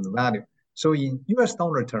 65.9% of the value. So in US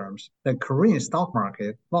dollar terms, the Korean stock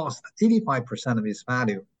market lost 85% of its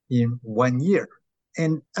value in 1 year.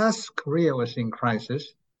 And as Korea was in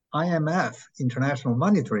crisis, IMF, International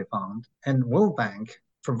Monetary Fund, and World Bank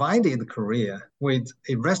provided Korea with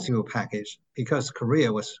a rescue package because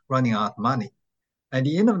Korea was running out of money. At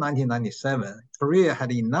the end of 1997, Korea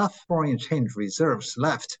had enough foreign exchange reserves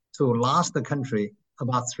left to last the country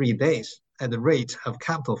about 3 days at the rate of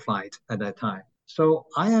capital flight at that time. So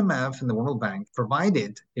IMF and the World Bank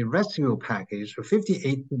provided a rescue package of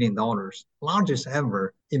 $58 billion, largest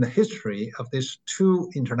ever in the history of these two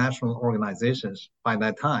international organizations by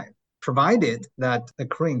that time, provided that the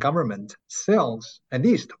Korean government sells at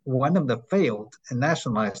least one of the failed and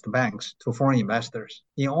nationalized banks to foreign investors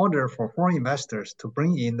in order for foreign investors to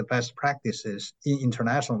bring in the best practices in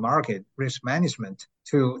international market risk management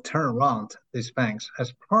to turn around these banks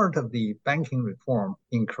as part of the banking reform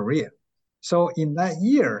in Korea. So in that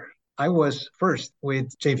year, I was first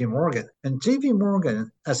with JP Morgan. And JP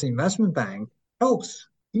Morgan, as an investment bank, helps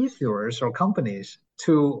issuers or companies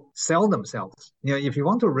to sell themselves. If you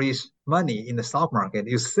want to raise money in the stock market,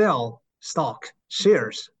 you sell stock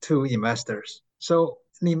shares to investors. So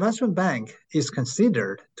the investment bank is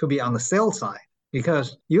considered to be on the sell side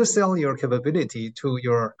because you sell your capability to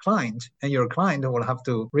your client, and your client will have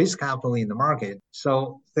to raise capital in the market.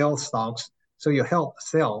 So sell stocks. So you help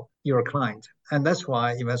sell your client And that's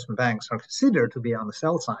why investment banks are considered to be on the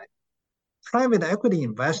sell side. Private equity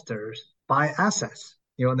investors buy assets.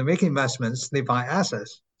 They make investments, they buy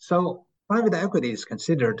assets. So private equity is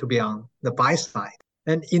considered to be on the buy side.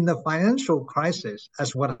 And in the financial crisis,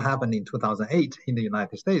 as what happened in 2008 in the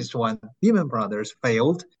United States, when Lehman Brothers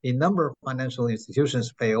failed, a number of financial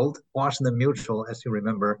institutions failed. Washington Mutual, as you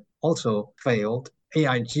remember, also failed.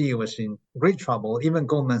 AIG was in great trouble. Even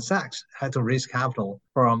Goldman Sachs had to raise capital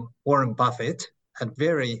from Warren Buffett at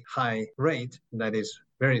very high rate, that is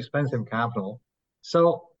very expensive capital.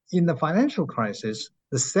 So in the financial crisis,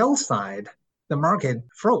 the sell side, the market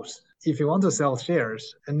froze. If you want to sell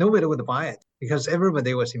shares, and nobody would buy it because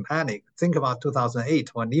everybody was in panic. Think about 2008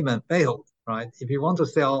 when Lehman failed, right? If you want to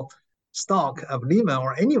sell stock of Lehman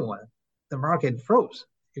or anyone, the market froze.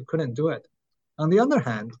 You couldn't do it. On the other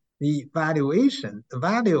hand, the valuation, the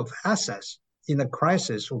value of assets in a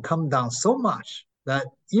crisis will come down so much that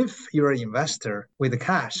if you're an investor with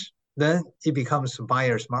cash, then it becomes a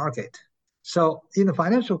buyer's market. So in the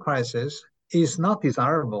financial crisis, it's not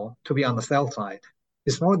desirable to be on the sell side.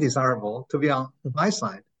 It's more desirable to be on the buy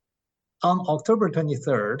side. On October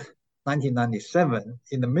 23rd, 1997,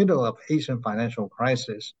 in the middle of Asian financial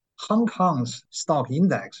crisis, Hong Kong's stock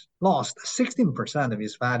index lost 16% of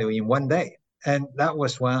its value in one day. And that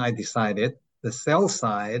was when I decided the sell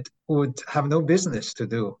side would have no business to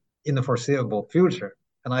do in the foreseeable future,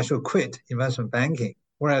 and I should quit investment banking.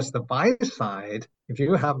 Whereas the buy side, if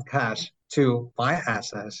you have cash to buy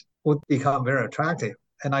assets, would become very attractive.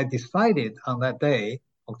 And I decided on that day,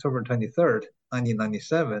 October 23rd,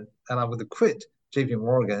 1997, that I would quit JP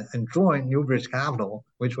Morgan and join Newbridge Capital,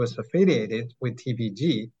 which was affiliated with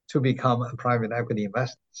TPG, to become a private equity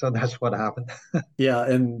investor. So that's what happened. Yeah,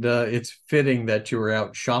 and it's fitting that you were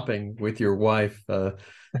out shopping with your wife,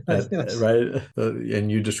 Yes. right?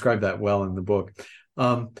 And you describe that well in the book.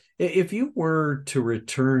 If you were to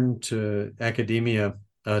return to academia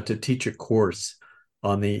to teach a course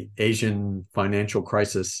on the Asian financial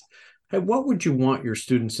crisis, what would you want your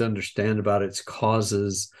students to understand about its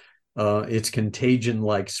causes, its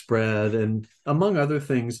contagion-like spread, and among other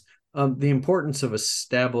things, the importance of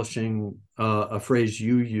establishing a phrase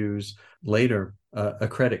you use later, a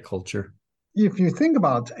credit culture? If you think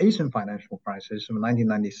about Asian financial crisis of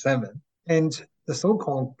 1997 and the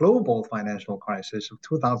so-called global financial crisis of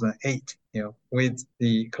 2008, with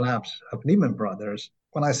the collapse of Lehman Brothers,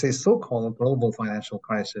 when I say so-called global financial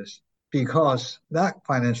crisis, because that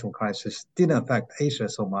financial crisis didn't affect Asia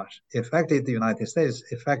so much. It affected the United States,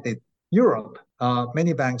 it affected Europe.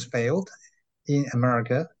 Many banks failed in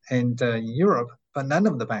America and Europe, but none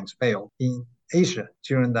of the banks failed in Asia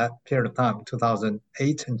during that period of time,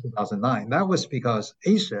 2008 and 2009. That was because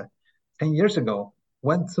Asia, 10 years ago,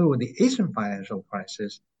 went through the Asian financial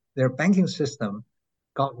crisis. Their banking system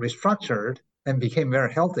got restructured and became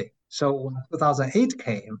very healthy. So when 2008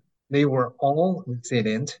 came, they were all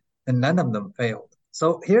resilient and none of them failed.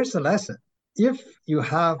 So here's the lesson. If you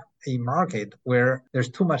have a market where there's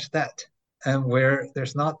too much debt and where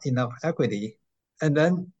there's not enough equity, and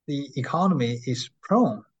then the economy is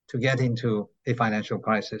prone to get into a financial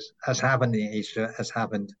crisis, as happened in Asia, as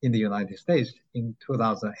happened in the United States in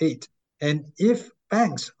 2008. And if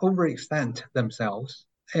banks overextend themselves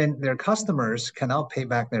and their customers cannot pay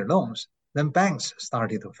back their loans, then banks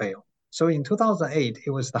started to fail. So in 2008,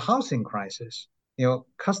 it was the housing crisis.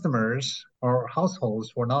 Customers or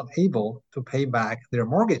households were not able to pay back their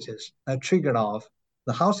mortgages. That triggered off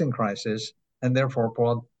the housing crisis and therefore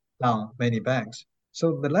brought down many banks.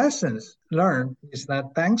 So the lessons learned is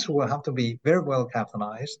that banks will have to be very well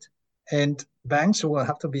capitalized, and banks will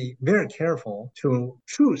have to be very careful to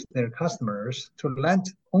choose their customers to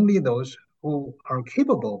lend only those who are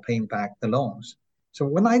capable of paying back the loans. So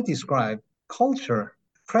when I describe culture,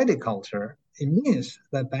 credit culture, it means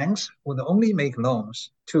that banks would only make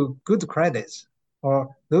loans to good credits or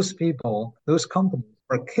those people, those companies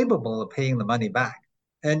are capable of paying the money back.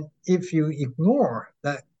 And if you ignore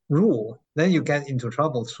that rule, then you get into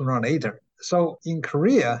trouble sooner or later. So in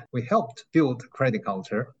Korea, we helped build credit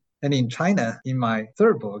culture. And in China, in my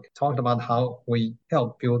third book, talked about how we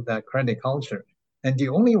helped build that credit culture. And the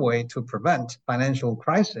only way to prevent financial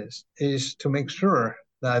crisis is to make sure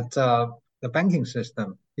that the banking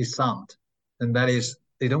system is sound. And that is,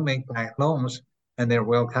 they don't make bad loans and they're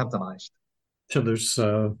well capitalized. So there's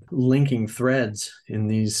linking threads in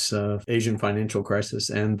these Asian financial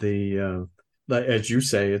crisis and the as you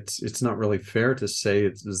say, it's not really fair to say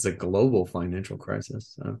it's a global financial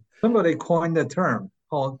crisis. Somebody coined the term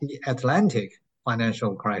called the Atlantic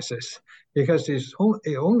financial crisis because it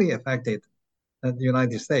only affected the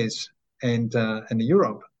United States and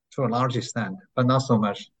Europe to a large extent, but not so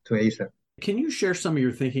much to Asia. Can you share some of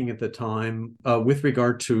your thinking at the time with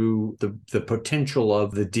regard to the potential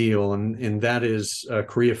of the deal? And that is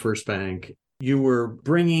Korea First Bank. You were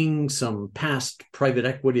bringing some past private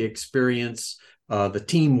equity experience, the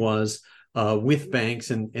team was, with banks,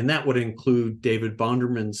 and that would include David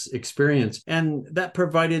Bonderman's experience. And that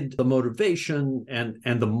provided the motivation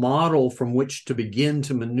and the model from which to begin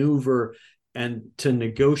to maneuver and to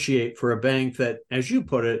negotiate for a bank that, as you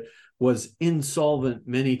put it, was insolvent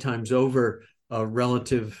many times over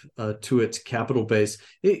relative to its capital base.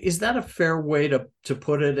 Is that a fair way to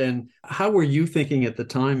put it? And how were you thinking at the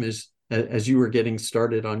time as you were getting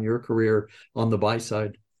started on your career on the buy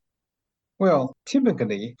side? Well,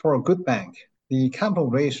 typically for a good bank, the capital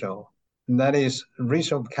ratio, that is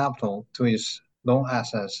ratio of capital to its loan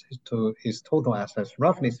assets, to its total assets,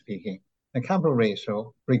 roughly speaking, the capital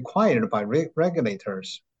ratio required by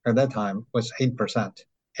regulators at that time was 8%.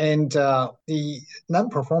 And the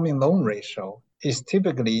non-performing loan ratio is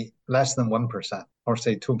typically less than 1%, or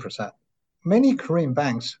say 2%. Many Korean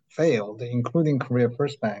banks failed, including Korea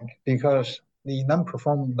First Bank, because the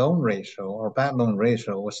non-performing loan ratio or bad loan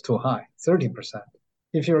ratio was too high, 30%.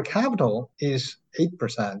 If your capital is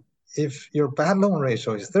 8%, if your bad loan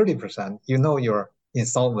ratio is 30%, you know you're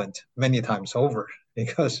insolvent many times over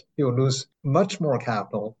because you lose much more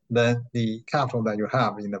capital than the capital that you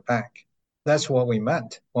have in the bank. That's what we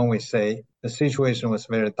meant when we say the situation was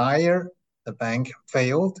very dire, the bank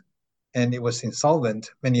failed, and it was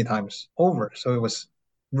insolvent many times over. So it was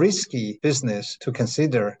risky business to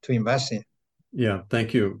consider to invest in. Yeah,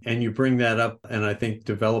 thank you. And you bring that up and I think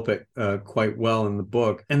develop it quite well in the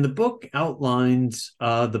book. And the book outlines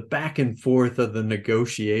the back and forth of the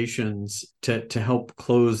negotiations to help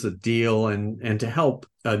close the deal and to help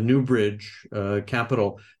Newbridge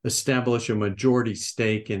Capital establish a majority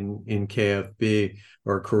stake in KFB,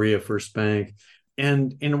 or Korea First Bank.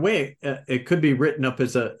 And in a way, it could be written up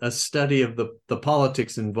as a study of the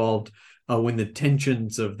politics involved when the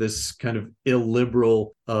tensions of this kind of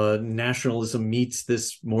illiberal nationalism meets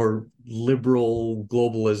this more liberal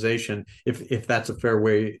globalization, if that's a fair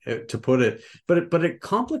way to put it. But it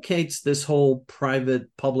complicates this whole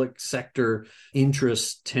private-public sector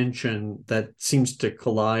interest tension that seems to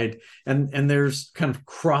collide. And there's kind of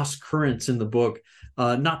cross currents in the book.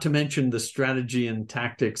 Not to mention the strategy and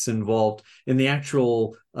tactics involved in the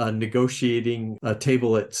actual negotiating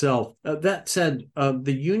table itself. That said,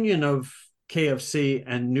 the union of KFC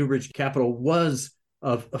and Newbridge Capital was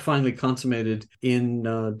finally consummated in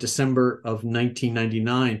December of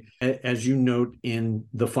 1999, as you note in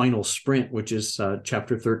The Final Sprint, which is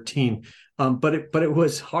chapter 13. But it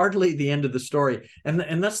was hardly the end of the story.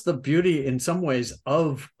 And that's the beauty in some ways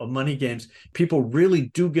of Money Games. People really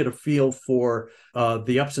do get a feel for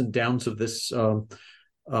the ups and downs of this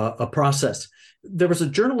process. There was a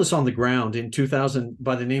journalist on the ground in 2000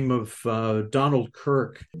 by the name of Donald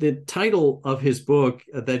Kirk. The title of his book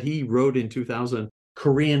that he wrote in 2000,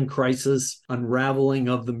 Korean Crisis, Unraveling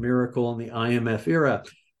of the Miracle in the IMF Era.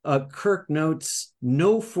 Kirk notes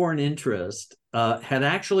no foreign interest had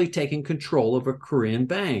actually taken control of a Korean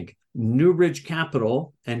bank. Newbridge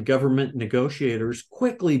Capital and government negotiators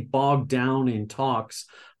quickly bogged down in talks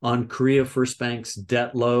on Korea First Bank's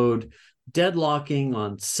debt load, deadlocking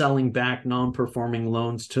on selling back non-performing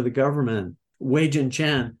loans to the government. Wei-Jin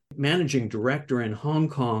Chan, managing director in Hong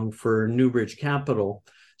Kong for Newbridge Capital,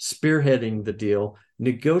 spearheading the deal,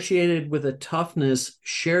 negotiated with a toughness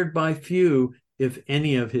shared by few, if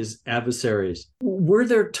any, of his adversaries. Were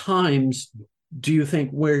there times, do you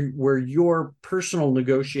think, where your personal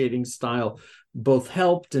negotiating style both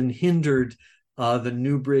helped and hindered the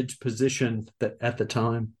Newbridge position at the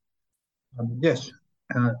time? Yes.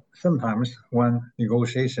 Sometimes when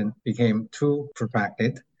negotiation became too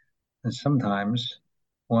protracted, and sometimes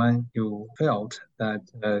when you felt that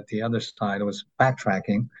the other side was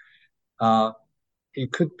backtracking,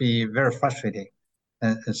 it could be very frustrating.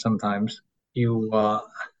 And sometimes you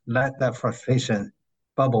let that frustration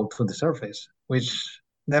bubble to the surface, which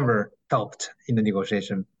never helped in the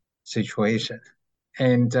negotiation situation.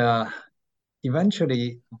 And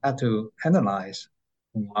eventually I had to analyze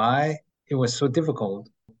why it was so difficult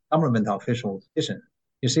government official decision.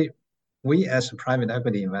 You see, we as private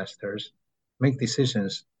equity investors make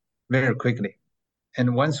decisions very quickly.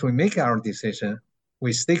 And once we make our decision,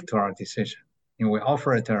 we stick to our decision. And we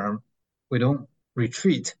offer a term, we don't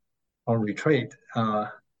retreat or retrade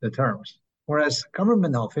the terms. Whereas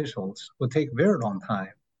government officials would take very long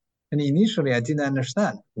time. And initially, I didn't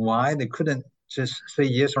understand why they couldn't just say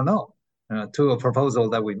yes or no to a proposal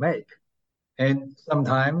that we make. And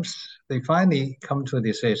sometimes they finally come to a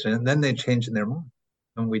decision, then they change their mind,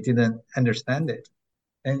 and we didn't understand it.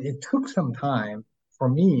 And it took some time for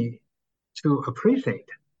me to appreciate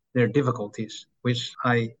their difficulties, which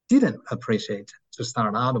I didn't appreciate to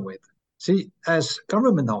start out with. See, as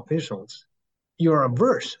government officials, you're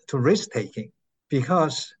averse to risk taking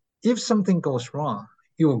because if something goes wrong,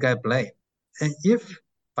 you will get blamed. And if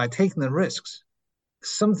by taking the risks,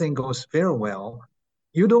 something goes very well,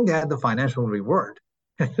 you don't get the financial reward.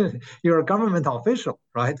 You're a government official,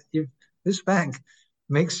 right? If this bank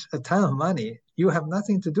makes a ton of money, you have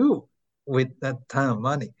nothing to do with that ton of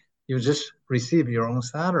money. You just receive your own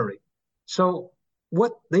salary. So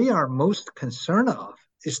what they are most concerned of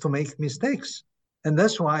is to make mistakes. And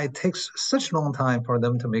that's why it takes such a long time for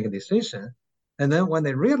them to make a decision. And then when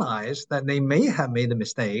they realize that they may have made a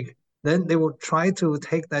mistake, then they will try to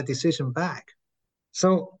take that decision back.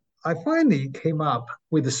 So I finally came up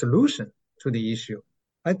with a solution to the issue.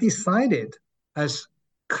 I decided, as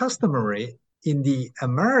customary in the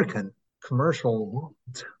American commercial world,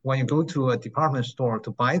 when you go to a department store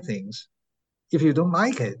to buy things, if you don't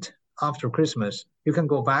like it after Christmas, you can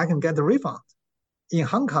go back and get a refund. In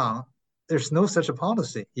Hong Kong, there's no such a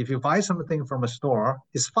policy. If you buy something from a store,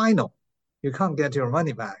 it's final. You can't get your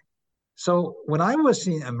money back. So when I was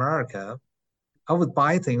in America, I would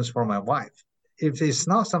buy things for my wife. If it's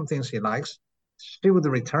not something she likes, she would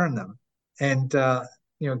return them and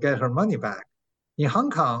get her money back. In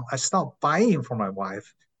Hong Kong, I stopped buying for my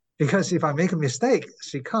wife because if I make a mistake,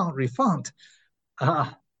 she can't refund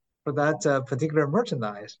for that particular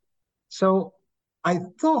merchandise. So I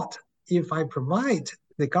thought if I provide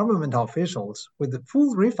the government officials with the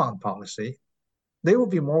full refund policy, they will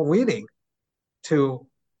be more willing to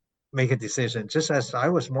make a decision, just as I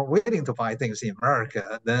was more willing to buy things in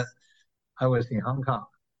America than I was in Hong Kong.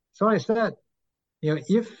 So I said,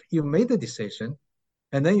 if you made the decision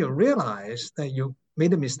and then you realize that you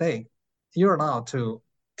made a mistake, you're allowed to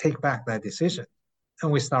take back that decision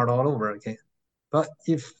and we start all over again. But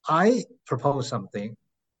if I propose something,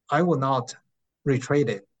 I will not retrade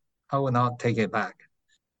it. I will not take it back.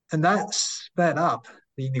 And that sped up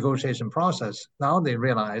the negotiation process. Now they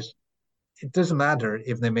realize it doesn't matter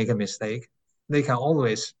if they make a mistake. They can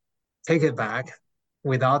always take it back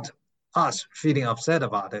without us feeling upset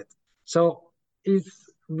about it. So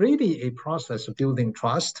it's really a process of building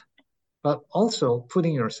trust, but also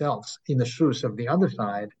putting yourselves in the shoes of the other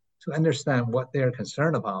side to understand what they're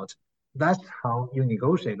concerned about. That's how you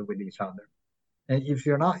negotiate with each other. And if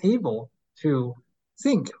you're not able to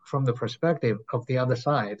think from the perspective of the other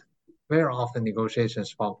side, very often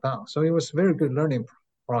negotiations fall down. So it was a very good learning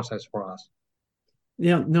process for us.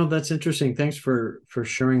 Yeah, no, that's interesting. Thanks for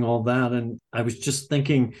sharing all that. And I was just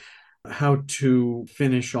thinking how to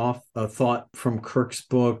finish off a thought from Kirk's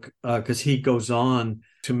book, because he goes on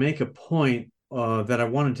to make a point that I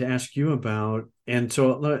wanted to ask you about. And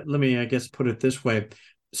so let me, I guess, put it this way.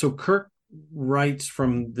 So Kirk writes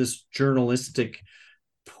from this journalistic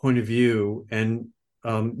point of view, and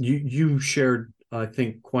you shared, I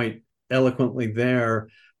think, quite eloquently there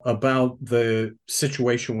about the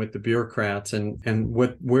situation with the bureaucrats and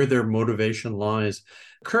where their motivation lies.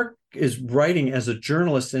 Kirk is writing as a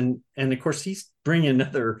journalist, and of course he's bringing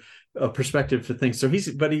another perspective to things. So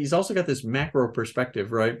he's also got this macro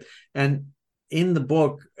perspective, right? And in the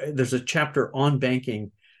book, there's a chapter on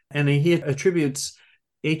banking, and he attributes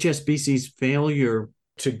HSBC's failure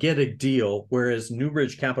to get a deal, whereas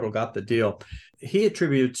Newbridge Capital got the deal. He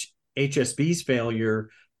attributes HSBC's failure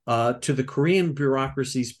to the Korean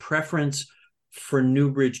bureaucracy's preference for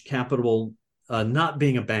Newbridge Capital not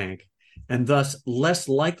being a bank, and thus less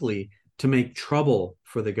likely to make trouble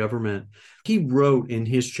for the government. He wrote in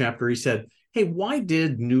his chapter, he said, hey, why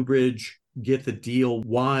did Newbridge get the deal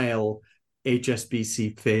while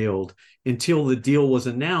HSBC failed? Until the deal was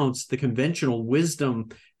announced, the conventional wisdom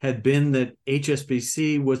had been that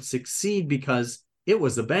HSBC would succeed because it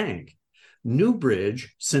was a bank.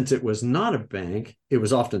 Newbridge, since it was not a bank, it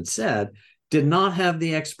was often said, did not have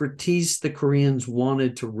the expertise the Koreans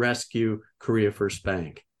wanted to rescue Korea First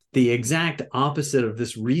Bank. The exact opposite of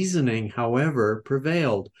this reasoning, however,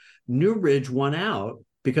 prevailed. Newbridge won out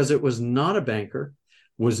because it was not a banker,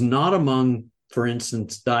 was not among, for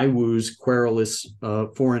instance, Daewoo's querulous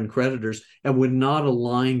foreign creditors, and would not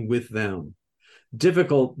align with them.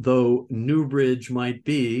 Difficult though Newbridge might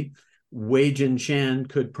be, Wei Jin-shan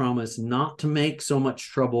could promise not to make so much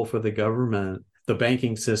trouble for the government, the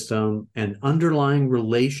banking system, and underlying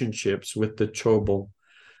relationships with the Chobol.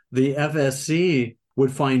 The FSC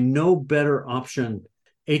would find no better option.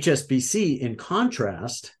 HSBC, in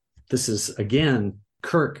contrast, this is again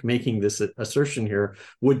Kirk making this assertion here,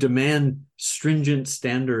 would demand stringent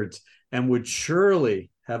standards and would surely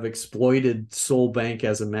have exploited Seoul Bank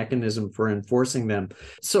as a mechanism for enforcing them.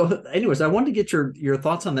 So anyways, I wanted to get your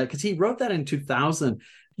thoughts on that, because he wrote that in 2000.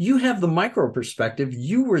 You have the micro perspective.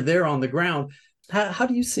 You were there on the ground. How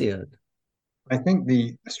do you see it? I think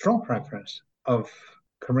the strong preference of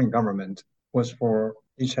Korean government was for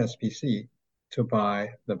HSBC to buy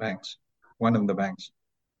the banks, one of the banks,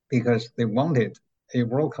 because they wanted a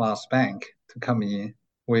world-class bank to come in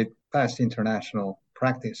with best international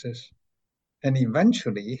practices. And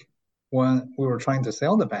eventually, when we were trying to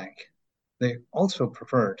sell the bank, they also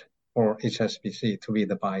preferred for HSBC to be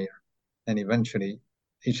the buyer. And eventually,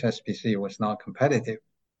 HSBC was not competitive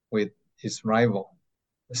with its rival.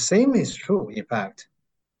 The same is true, in fact,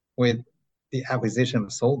 with the acquisition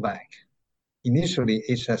of Seoul Bank. Initially,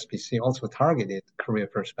 HSBC also targeted Korea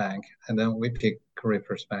First Bank, and then we picked Korea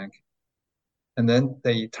First Bank. And then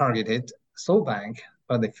they targeted Seoul Bank,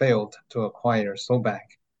 but they failed to acquire Seoul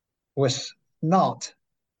Bank. It was not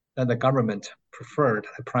that the government preferred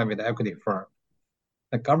a private equity firm.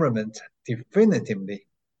 The government definitively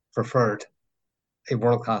preferred a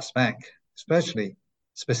world-class bank,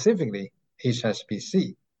 specifically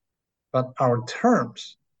HSBC. But our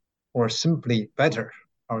terms were simply better.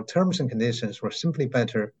 Our terms and conditions were simply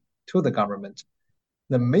better to the government.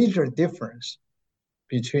 The major difference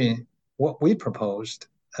between what we proposed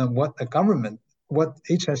and what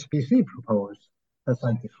HSBC proposed, as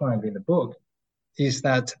I described in the book, is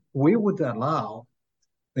that we would allow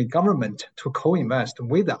the government to co-invest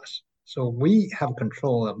with us. So we have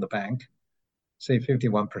control of the bank, say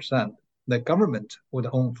 51%. The government would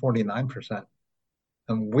own 49%.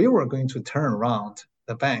 And we were going to turn around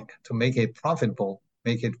the bank to make it profitable,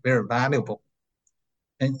 make it very valuable.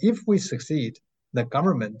 And if we succeed, the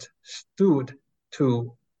government stood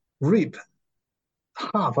to reap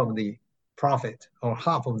half of the profit or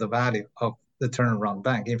half of the value of the turnaround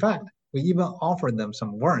bank. In fact, we even offered them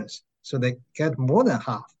some warrants so they get more than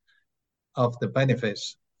half of the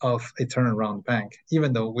benefits of a turnaround bank,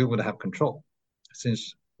 even though we would have control,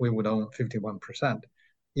 since we would own 51%.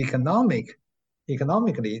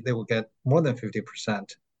 Economically, they will get more than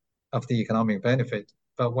 50% of the economic benefit.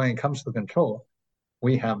 But when it comes to control,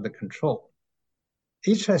 we have the control.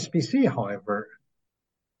 HSBC, however,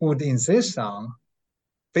 would insist on,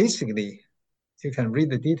 basically, you can read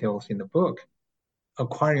the details in the book,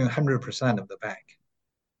 acquiring 100% of the bank.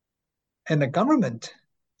 And the government,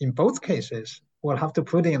 in both cases, will have to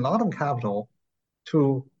put in a lot of capital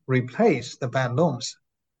to replace the bad loans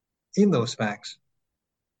in those banks.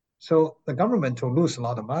 So the government will lose a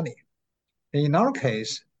lot of money. And in our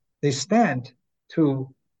case, they stand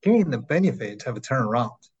to gain the benefit of a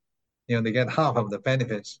turnaround. They get half of the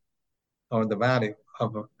benefits or the value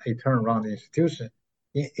of a turnaround institution.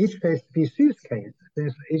 In HSBC's case,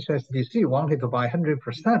 since HSBC wanted to buy 100%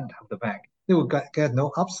 of the bank, they will get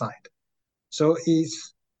no upside. So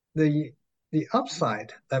it's the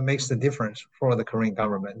upside that makes the difference for the Korean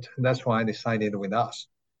government. And that's why they sided with us.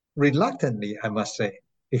 Reluctantly, I must say,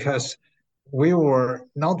 because we were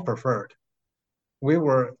not preferred. We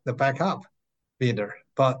were the backup bidder.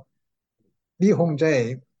 But Lee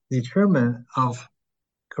Hong-jae, the chairman of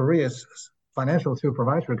Korea's Financial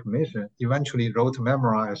Supervisory Commission, eventually wrote a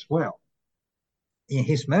memoir as well. In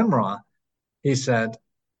his memoir, he said,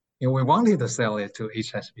 we wanted to sell it to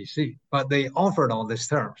HSBC, but they offered all these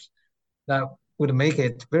terms that would make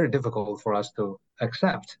it very difficult for us to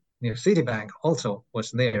accept. Citibank also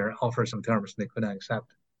was there, offered some terms they couldn't accept.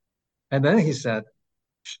 And then he said,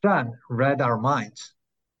 Shan read our minds,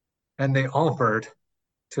 and they offered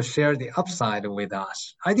to share the upside with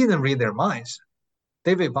us. I didn't read their minds.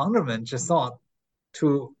 David Bonderman just thought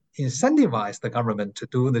to incentivize the government to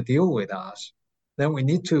do the deal with us, then we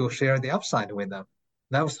need to share the upside with them.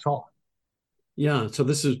 That was all. Yeah, so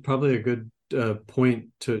this is probably a good point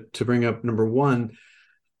to bring up. Number one,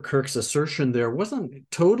 Kirk's assertion there wasn't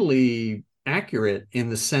totally accurate in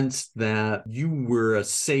the sense that you were a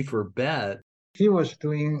safer bet. He was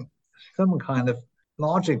doing some kind of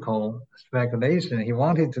logical speculation. He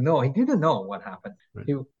wanted to know. He didn't know what happened. Right.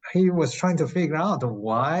 He was trying to figure out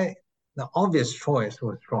why the obvious choice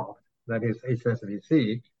was dropped, that is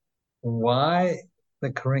HSBC, why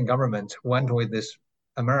the Korean government went with this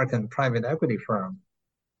American private equity firm.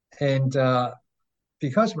 And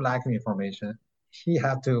because of lack of information, he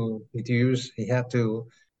had to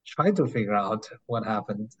try to figure out what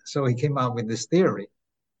happened. So he came up with this theory.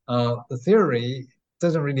 The theory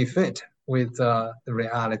doesn't really fit with the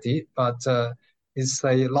reality, but it's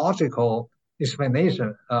a logical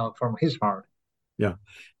explanation from his part. Yeah.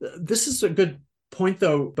 This is a good point,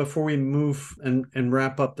 though, before we move and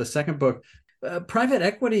wrap up the second book. Private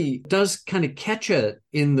equity does kind of catch it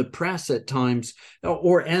in the press at times,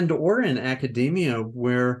 or in academia,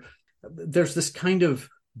 where there's this kind of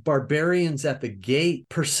barbarians at the gate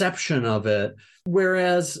perception of it.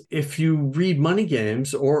 Whereas if you read Money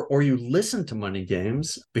Games or you listen to Money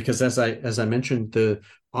Games, because as I mentioned, the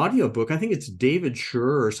audiobook, I think it's David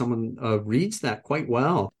Schur or someone reads that quite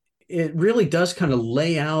well. It really does kind of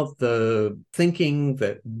lay out the thinking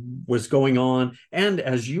that was going on. And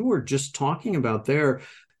as you were just talking about there,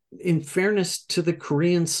 in fairness to the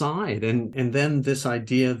Korean side, and then this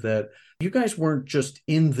idea that you guys weren't just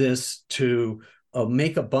in this to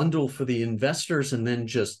make a bundle for the investors and then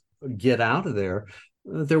just get out of there.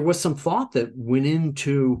 There was some thought that went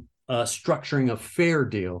into structuring a fair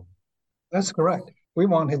deal. That's correct. We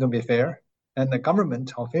wanted to be fair, and the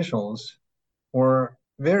government officials were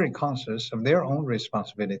very conscious of their own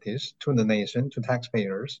responsibilities to the nation, to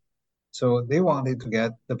taxpayers. So they wanted to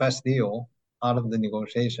get the best deal out of the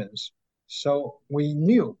negotiations. So we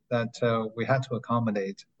knew that we had to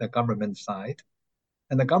accommodate the government side.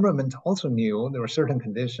 And the government also knew there were certain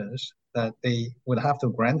conditions that they would have to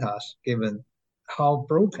grant us given how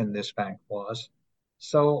broken this bank was.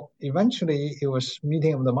 So eventually it was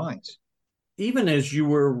meeting of the minds. Even as you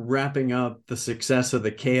were wrapping up the success of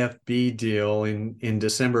the KFB deal in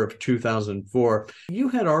December of 2004, you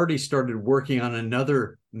had already started working on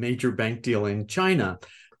another major bank deal in China,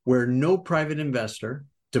 where no private investor,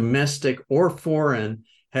 domestic or foreign,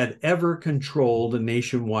 had ever controlled a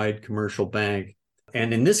nationwide commercial bank.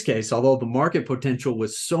 And in this case, although the market potential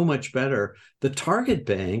was so much better, the target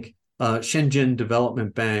bank, Shenzhen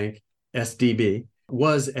Development Bank, SDB,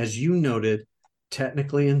 was, as you noted,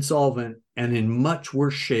 technically insolvent and in much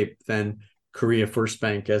worse shape than Korea First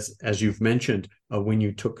Bank, as you've mentioned, when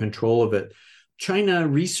you took control of it. China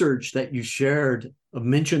research that you shared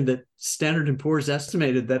mentioned that Standard & Poor's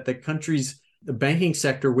estimated that the country's banking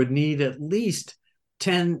sector would need at least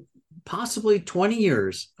 10, possibly 20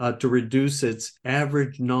 years to reduce its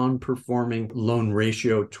average non-performing loan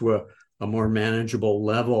ratio to a more manageable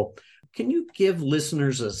level. Can you give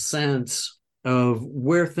listeners a sense of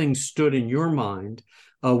where things stood in your mind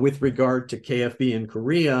with regard to KFB in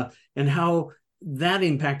Korea, and how that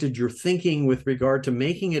impacted your thinking with regard to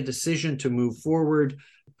making a decision to move forward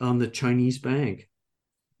on the Chinese bank?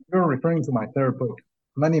 You're referring to my third book,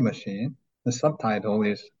 Money Machine. The subtitle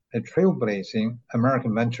is A Trailblazing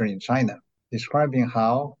American Venture in China, describing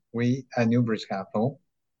how we at Newbridge Capital,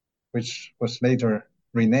 which was later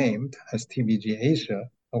renamed as TBG Asia,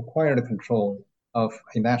 acquired control of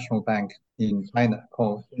a national bank in China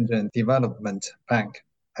called Shenzhen Development Bank,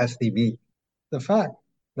 SDB. The fact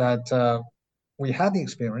that we had the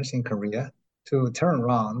experience in Korea to turn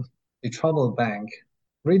around a troubled bank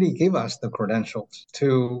really gave us the credentials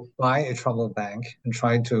to buy a troubled bank and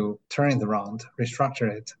try to turn it around, restructure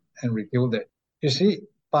it, and rebuild it. You see,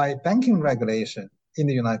 by banking regulation in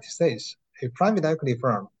the United States, a private equity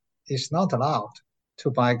firm is not allowed to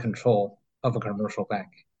buy control of a commercial bank.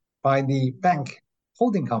 By the Bank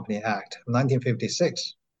Holding Company Act of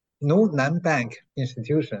 1956, no non-bank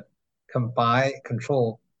institution can buy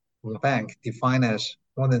control of a bank defined as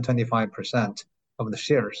more than 25% of the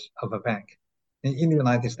shares of a bank. And in the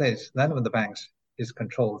United States, none of the banks is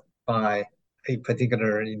controlled by a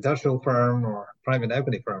particular industrial firm or private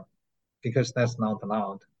equity firm because that's not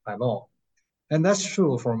allowed by law. And that's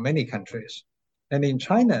true for many countries. And in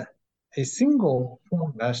China, a single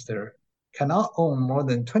foreign investor cannot own more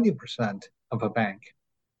than 20% of a bank.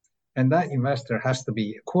 And that investor has to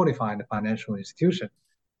be a qualified financial institution,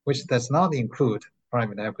 which does not include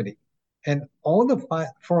private equity. And all the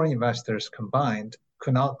foreign investors combined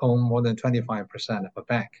could not own more than 25% of a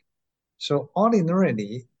bank. So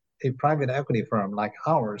ordinarily, a private equity firm like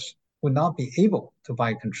ours would not be able to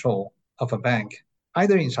buy control of a bank,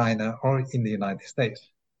 either in China or in the United States.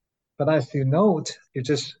 But as you note, you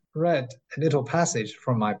just read a little passage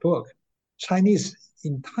from my book, Chinese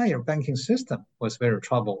entire banking system was very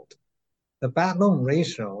troubled. The bad loan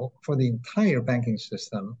ratio for the entire banking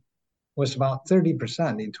system was about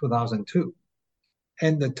 30% in 2002.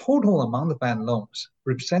 And the total amount of bad loans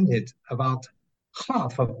represented about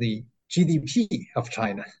half of the GDP of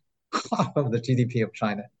China, half of the GDP of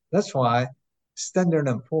China. That's why Standard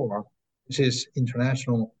 & Poor's, which is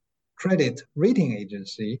international credit rating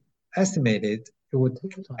agency, estimated it would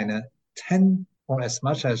take China 10 or as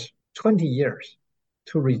much as 20 years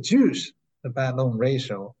to reduce the bad loan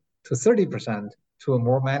ratio to 30% to a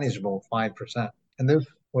more manageable 5%. And this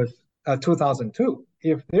was 2002.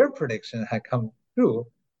 If their prediction had come true,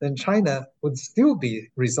 then China would still be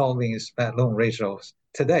resolving its bad loan ratios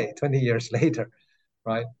today, 20 years later,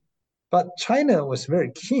 right? But China was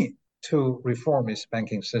very keen to reform its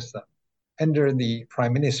banking system under the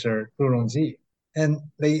Prime Minister Zhu Rongji. And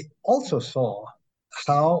they also saw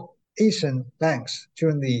how Asian banks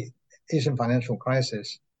during the Asian financial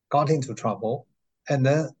crisis got into trouble, and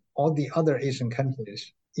then all the other Asian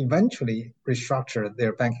countries eventually restructured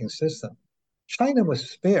their banking system. China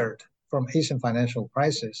was spared from Asian financial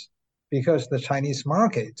crisis because the Chinese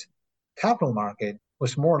market, capital market,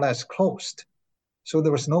 was more or less closed. So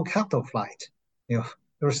there was no capital flight. There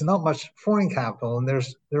was not much foreign capital, and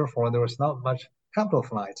therefore there was not much capital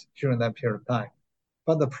flight during that period of time.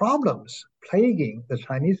 But the problems plaguing the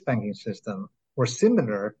Chinese banking system were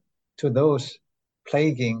similar to those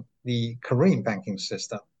plaguing the Korean banking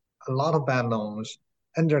system. A lot of bad loans,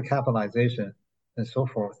 undercapitalization, and so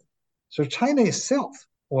forth. So China itself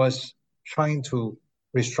was trying to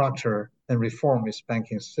restructure and reform its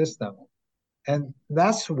banking system. And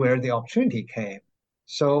that's where the opportunity came.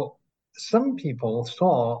 So some people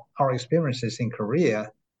saw our experiences in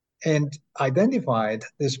Korea and identified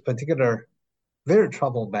this particular very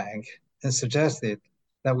troubled bank and suggested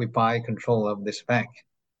that we buy control of this bank.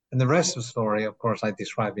 And the rest of the story, of course, I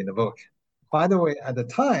describe in the book. By the way, at the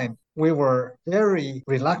time, we were very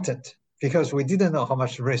reluctant because we didn't know how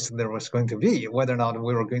much risk there was going to be, whether or not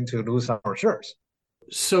we were going to lose our shares.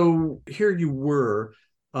 So here you were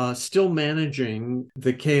still managing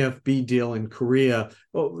the KFB deal in Korea.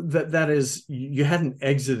 Well, that is, you hadn't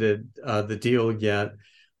exited the deal yet,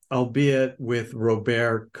 albeit with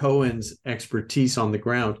Robert Cohen's expertise on the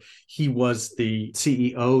ground. He was the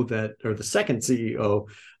CEO the second CEO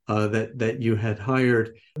that you had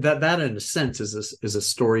hired. That in a sense is a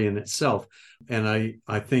story in itself, and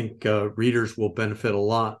I think readers will benefit a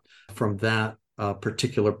lot from that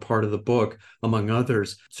particular part of the book, among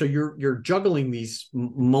others. So you're juggling these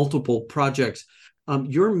multiple projects.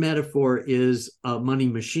 Your metaphor is a money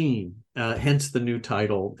machine, hence the new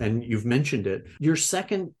title, and you've mentioned it. Your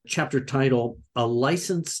second chapter title, A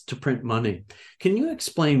License to Print Money. Can you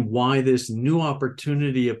explain why this new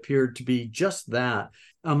opportunity appeared to be just that?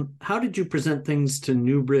 How did you present things to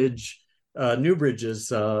Newbridge's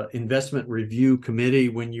investment review committee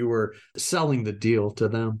when you were selling the deal to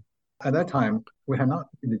them? At that time, we had not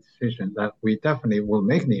made the decision that we definitely will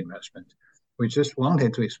make the investment. We just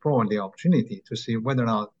wanted to explore the opportunity to see whether or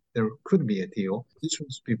not there could be a deal. This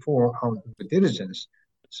was before our due diligence.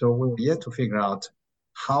 So we were yet to figure out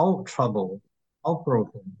how troubled, how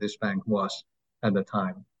broken this bank was at the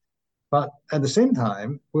time. But at the same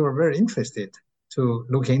time, we were very interested to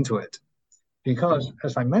look into it because,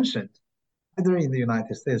 as I mentioned, either in the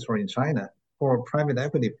United States or in China, for a private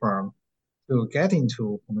equity firm to get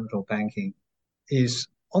into commercial banking is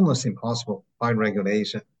almost impossible by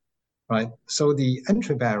regulation. Right? So the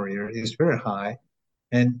entry barrier is very high,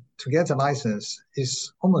 and to get a license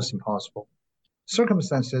is almost impossible.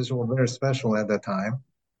 Circumstances were very special at that time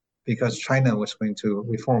because China was going to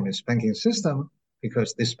reform its banking system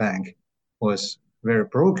because this bank was very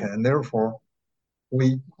broken, and therefore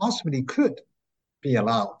we possibly could be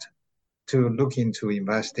allowed to look into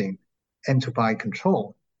investing and to buy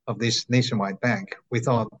control of this nationwide bank. We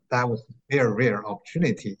thought that was a very rare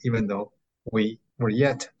opportunity, even though we were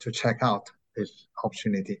yet to check out this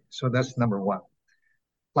opportunity. So that's number one,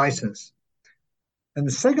 license. And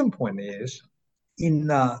the second point is, in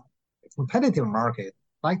a competitive market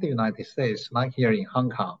like the United States, like here in Hong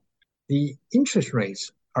Kong, the interest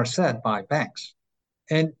rates are set by banks.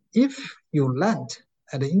 And if you lend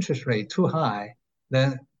at an interest rate too high,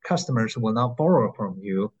 then customers will not borrow from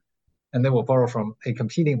you, and they will borrow from a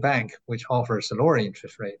competing bank which offers a lower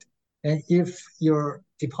interest rate. And if your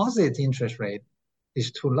deposit interest rate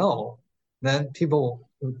is too low, then people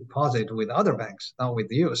will deposit with other banks, not with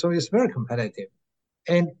you. So it's very competitive.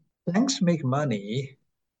 And banks make money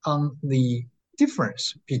on the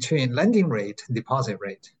difference between lending rate and deposit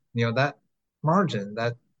rate. That margin,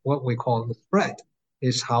 that what we call the spread,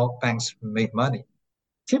 is how banks make money.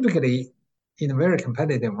 Typically, in a very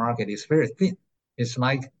competitive market, it's very thin. It's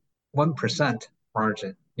like 1%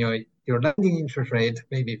 margin. Your lending interest rate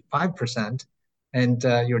may be 5%, and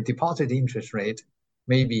your deposit interest rate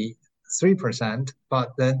may be 3%,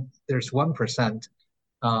 but then there's 1%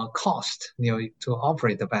 cost, to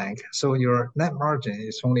operate the bank. So your net margin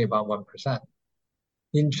is only about 1%.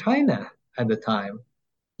 In China at the time,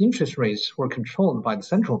 interest rates were controlled by the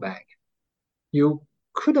central bank. You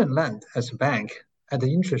couldn't lend as a bank at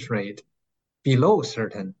the interest rate below a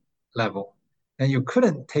certain level, and you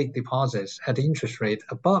couldn't take deposits at the interest rate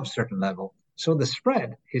above a certain level. So the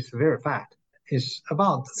spread is very fat. It's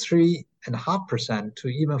about 3.5% to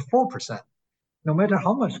even 4%, no matter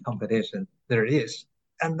how much competition there is.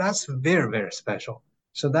 And that's very, very special.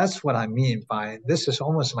 So that's what I mean by this is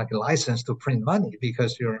almost like a license to print money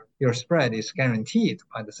because your spread is guaranteed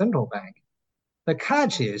by the central bank. The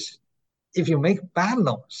catch is if you make bad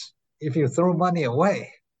loans, if you throw money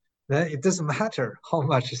away, then it doesn't matter how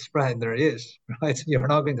much spread there is, right? You're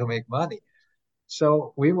not going to make money.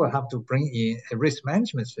 So we will have to bring in a risk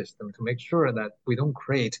management system to make sure that we don't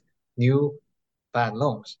create new bad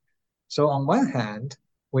loans. So on one hand,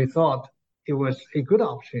 we thought it was a good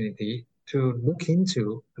opportunity to look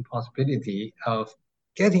into the possibility of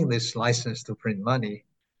getting this license to print money.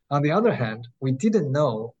 On the other hand, we didn't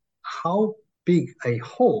know how big a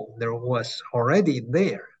hole there was already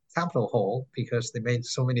there, capital hole, because they made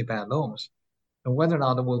so many bad loans, and whether or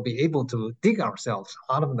not we'll be able to dig ourselves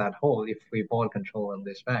out of that hole if we bought control of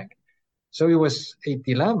this bank. So it was a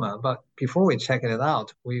dilemma, but before we checked it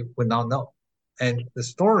out, we would not know. And the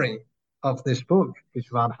story of this book is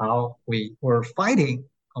about how we were fighting,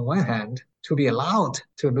 on one hand, to be allowed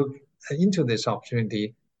to look into this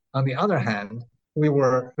opportunity. On the other hand, we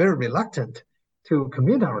were very reluctant to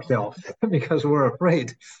commit ourselves because we're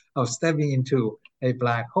afraid of stepping into a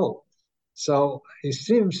black hole. So it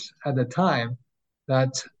seems at the time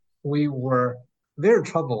that we were very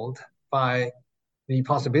troubled by the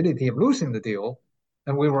possibility of losing the deal.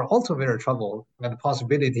 And we were also very troubled by the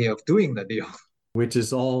possibility of doing the deal. Which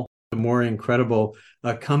is all the more incredible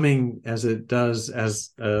coming as it does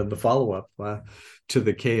as the follow-up to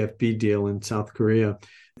the KFB deal in South Korea.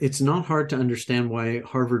 It's not hard to understand why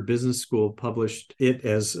Harvard Business School published it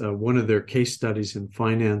as one of their case studies in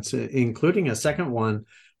finance, including a second one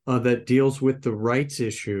that deals with the rights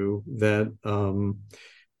issue that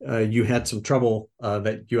you had some trouble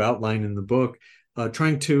that you outline in the book,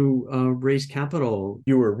 trying to raise capital.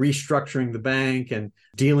 You were restructuring the bank and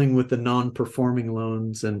dealing with the non-performing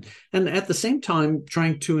loans, and at the same time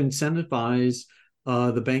trying to incentivize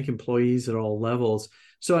the bank employees at all levels.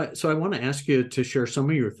 So I want to ask you to share some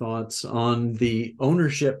of your thoughts on the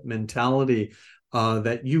ownership mentality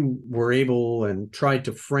that you were able and tried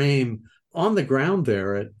to frame on the ground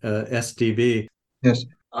there at SDB. Yes,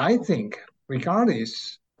 I think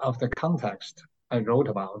regardless of the context I wrote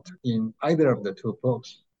about in either of the two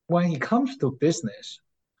books, when it comes to business,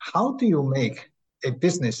 how do you make a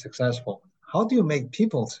business successful? How do you make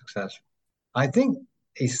people successful? I think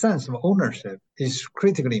a sense of ownership is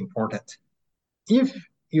critically important. If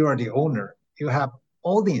you are the owner, you have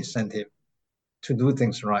all the incentive to do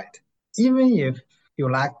things right. Even if you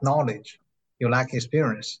lack knowledge, you lack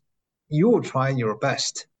experience, you will try your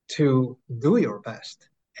best to do your best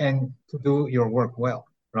and to do your work well,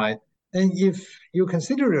 right? And if you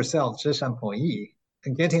consider yourself just an employee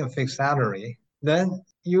and getting a fixed salary, then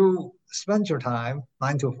you spend your time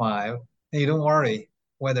 9 to 5, and you don't worry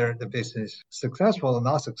whether the business is successful or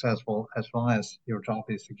not successful as long as your job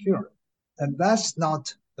is secure. And that's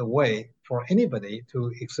not the way for anybody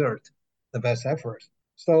to exert the best effort.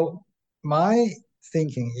 So my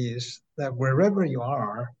thinking is that wherever you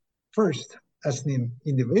are, first, as an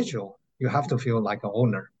individual, you have to feel like an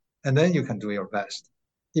owner, and then you can do your best.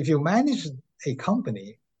 If you manage a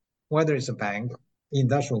company, whether it's a bank,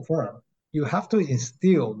 industrial firm, you have to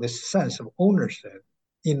instill this sense of ownership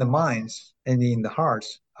in the minds and in the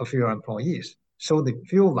hearts of your employees so they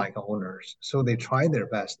feel like owners, so they try their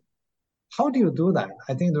best. How do you do that?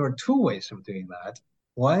 I think there are two ways of doing that.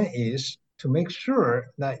 One is to make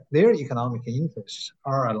sure that their economic interests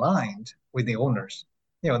are aligned with the owners.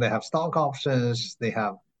 You know, they have stock options, they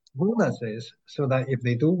have bonuses, so that if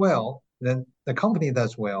they do well, then the company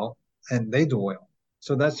does well and they do well.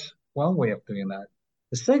 So that's one way of doing that.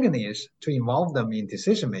 The second is to involve them in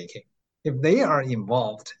decision making. If they are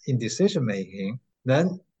involved in decision making,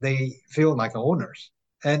 then they feel like owners.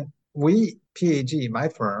 And we, PAG, my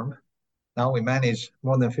firm, now we manage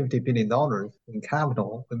more than $50 billion in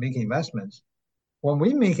capital. We make investments. When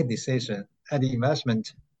we make a decision at the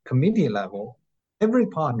investment committee level, every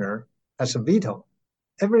partner has a veto.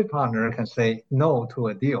 Every partner can say no to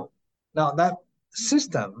a deal. Now, that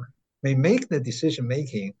system may make the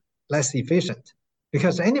decision-making less efficient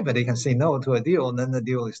because anybody can say no to a deal and then the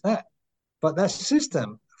deal is dead. But that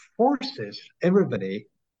system forces everybody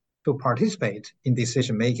to participate in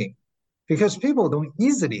decision-making because people don't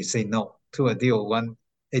easily say no to a deal. When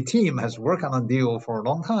a team has worked on a deal for a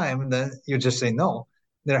long time, then you just say no.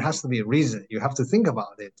 There has to be a reason. You have to think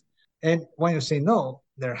about it. And when you say no,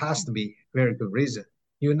 there has to be very good reason.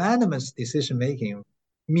 Unanimous decision-making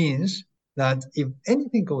means that if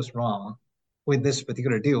anything goes wrong with this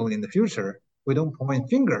particular deal in the future, we don't point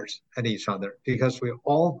fingers at each other because we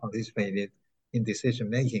all participated in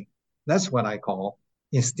decision-making. That's what I call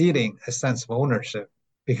instilling a sense of ownership,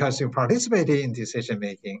 because you participated in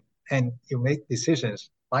decision-making and you make decisions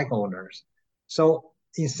like owners. So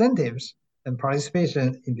incentives and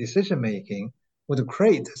participation in decision making would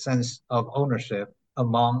create a sense of ownership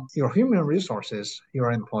among your human resources,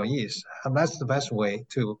 your employees. And that's the best way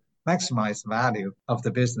to maximize the value of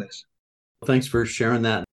the business. Thanks for sharing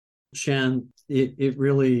that. Shan, it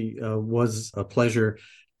really was a pleasure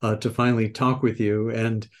to finally talk with you,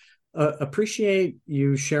 and appreciate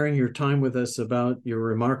you sharing your time with us about your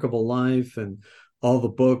remarkable life and all the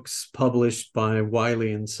books published by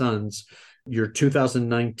Wiley and Sons. Your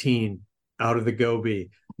 2019 Out of the Gobi,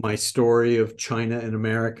 My Story of China and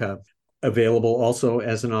America, available also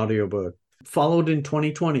as an audiobook. Followed in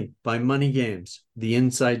 2020 by Money Games, the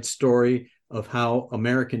inside story of how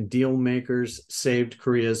American deal makers saved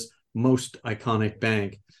Korea's most iconic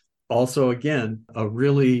bank. Also, again, a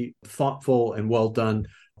really thoughtful and well done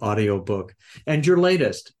audiobook. And your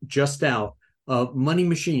latest, just out, Money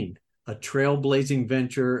Machine, a trailblazing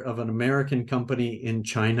venture of an American company in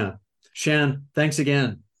China. Shan, thanks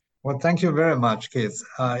again. Well, thank you very much, Keith.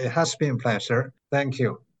 It has been a pleasure. Thank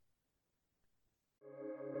you.